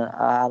 and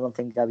I don't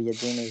think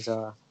Gabbiadini is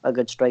a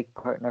good strike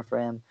partner for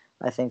him.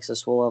 I think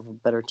Sassuolo have a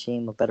better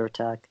team, a better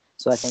attack,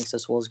 so I think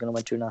Sassuolo is going to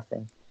win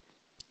 2-0.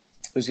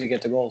 Who's going to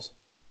get the goals?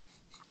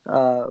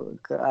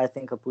 I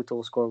think Caputo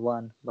will score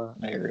 1.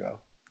 But there we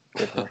go.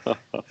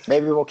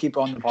 Maybe we'll keep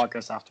on the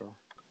podcast after all.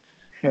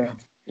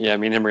 Yeah,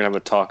 me and him are going to have a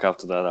talk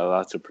after that.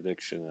 That's a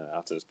prediction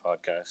after this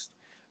podcast.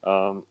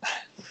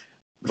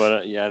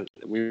 But yeah,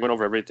 we went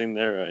over everything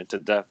there into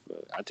depth.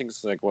 I think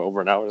it's like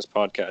over an hour, this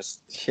podcast.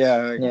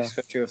 Yeah.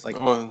 Especially with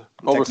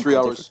over 3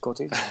 hours.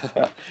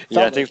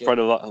 Yeah, I think it's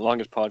probably the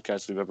longest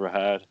podcast we've ever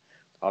had.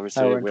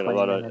 Obviously, we had a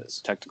lot of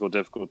technical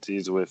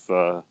difficulties with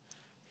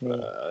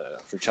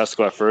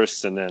Francesco at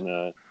first, and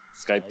then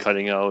Skype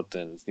cutting out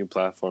and new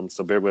platforms.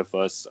 So bear with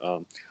us.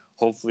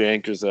 Hopefully,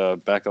 Anchor's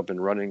back up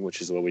and running, which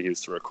is what we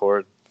use to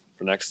record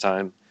for next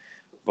time.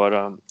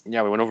 But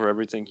yeah, we went over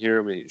everything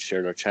here. We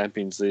shared our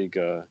Champions League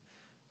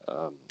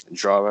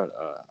draw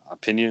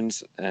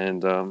opinions,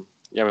 and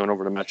yeah, we went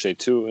over to MatchDay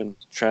 2 and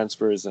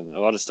transfers, and a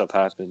lot of stuff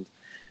happened.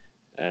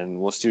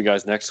 And we'll see you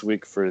guys next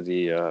week for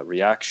the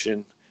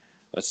reaction.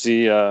 Let's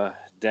see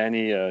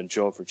Danny,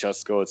 Joe,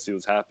 Francesco. Let's see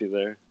who's happy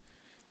there.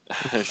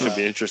 It should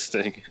be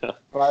interesting.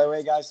 By the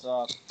way, guys,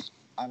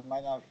 I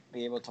might not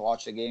be able to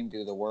watch the game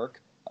due to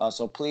work.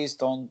 So please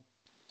don't.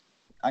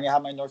 I'm gonna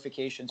have my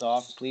notifications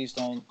off. Please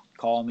don't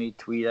call me,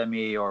 tweet at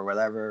me, or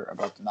whatever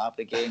about the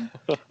Napoli game.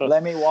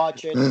 Let me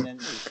watch it, and then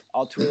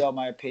I'll tweet out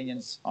my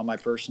opinions on my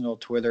personal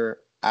Twitter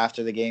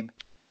after the game.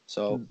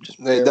 So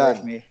just bear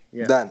with me.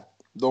 Yeah. Dan,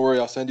 don't worry.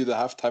 I'll send you the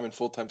halftime and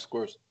full-time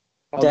scores.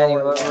 Danny,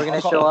 we're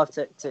going to show up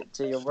to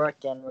your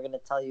work, and we're going to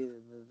tell you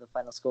the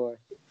final score.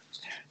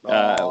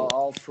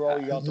 I'll throw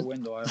you out the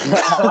window.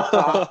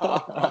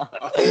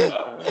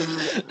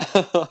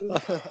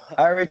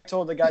 I already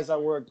told the guys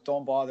at work,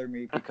 don't bother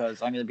me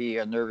because I'm going to be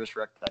a nervous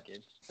wreck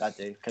that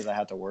day because I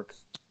had to work.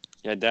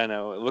 Yeah, Dan,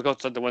 look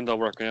outside the window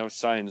working out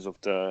signs of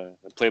the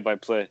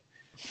play-by-play.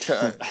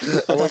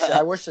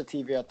 I wish the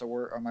TV at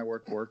my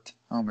work worked.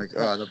 Oh my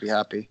God, I'll be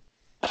happy.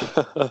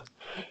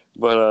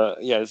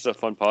 But yeah, this is a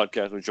fun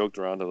podcast. We joked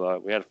around a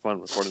lot. We had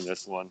fun recording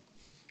this one.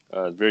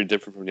 Very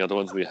different from the other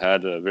ones we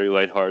had. Very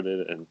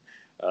lighthearted and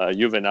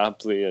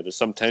Juve-Napoli. There's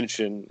some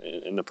tension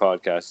in the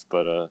podcast,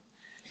 but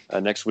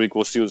next week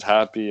we'll see who's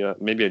happy.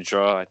 Maybe a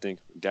draw. I think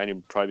Danny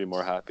would probably be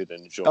more happy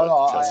than Joe. No,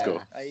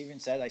 I even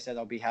said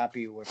I'll be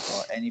happy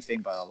with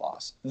anything but a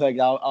loss. Like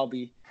I'll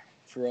be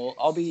thrilled.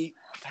 I'll be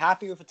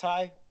happy with a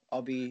tie.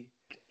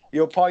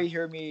 You'll probably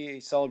hear me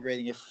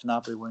celebrating if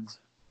Napoli wins.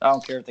 I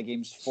don't care if the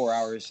game's 4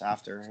 hours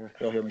after.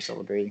 You'll hear me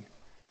celebrating.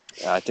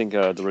 Yeah, I think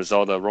the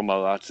result of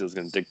Roma-Lazio is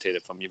going to dictate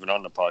if I'm even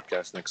on the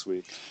podcast next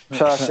week.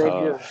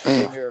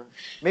 Same here.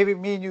 Maybe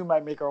me and you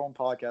might make our own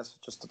podcast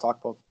just to talk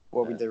about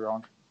what we did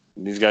wrong.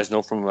 These guys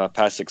know from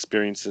past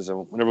experiences.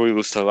 Whenever we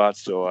lose to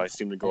Lazio, I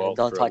seem to go out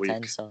for a week. Don't talk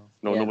to Enzo.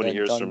 Nobody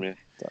hears from me.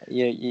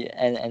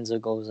 And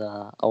Enzo goes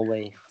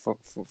away for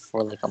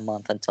like a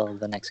month until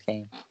the next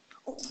game.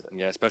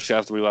 Yeah, especially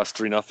after we lost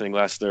 3-0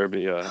 last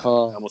derby. I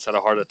almost had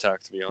a heart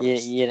attack, to be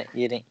honest. You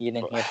didn't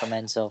hear from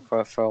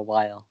Enzo for a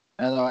while.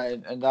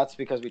 And that's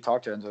because we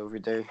talked to Enzo every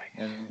day,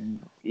 and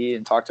he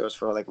didn't talk to us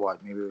for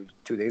maybe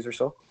 2 days or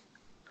so.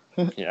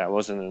 Yeah, I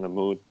wasn't in the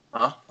mood.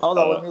 Huh? Oh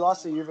no, when we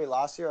lost to Juve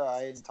last year,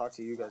 I didn't talk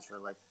to you guys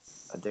for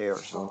a day or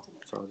so.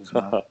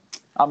 So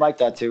I'm like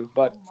that too.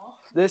 But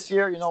this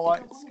year, you know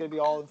what? It's gonna be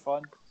all in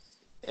fun.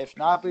 If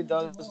Napoli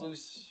does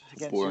lose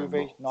against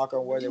Juve, knock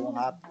on wood, it won't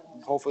happen.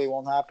 Hopefully, it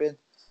won't happen.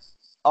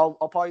 I'll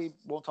probably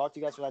won't talk to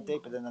you guys for that day,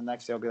 but then the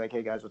next day I'll be like,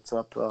 hey guys, what's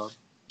up?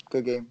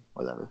 Good game,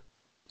 whatever.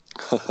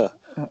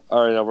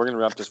 All right, we're gonna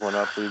wrap this one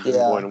up. We've been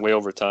going way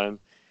over time.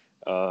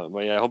 But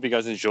yeah, I hope you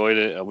guys enjoyed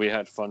it. We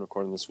had fun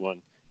recording this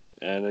one.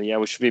 And yeah,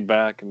 we should be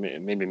back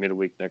maybe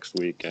midweek next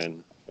week,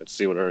 and let's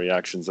see what our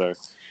reactions are.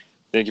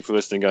 Thank you for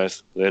listening,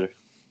 guys. Later.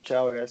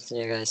 Ciao, guys. See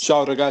you guys.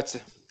 Ciao, ragazzi.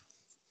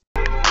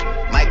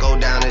 Might go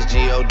down as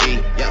G-O-D.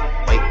 Yeah,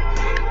 wait.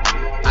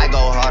 I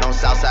go hard on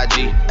Southside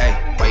G. Hey,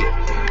 wait.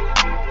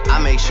 I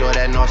make sure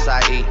that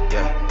Northside E.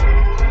 Yeah.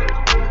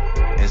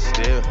 And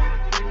still.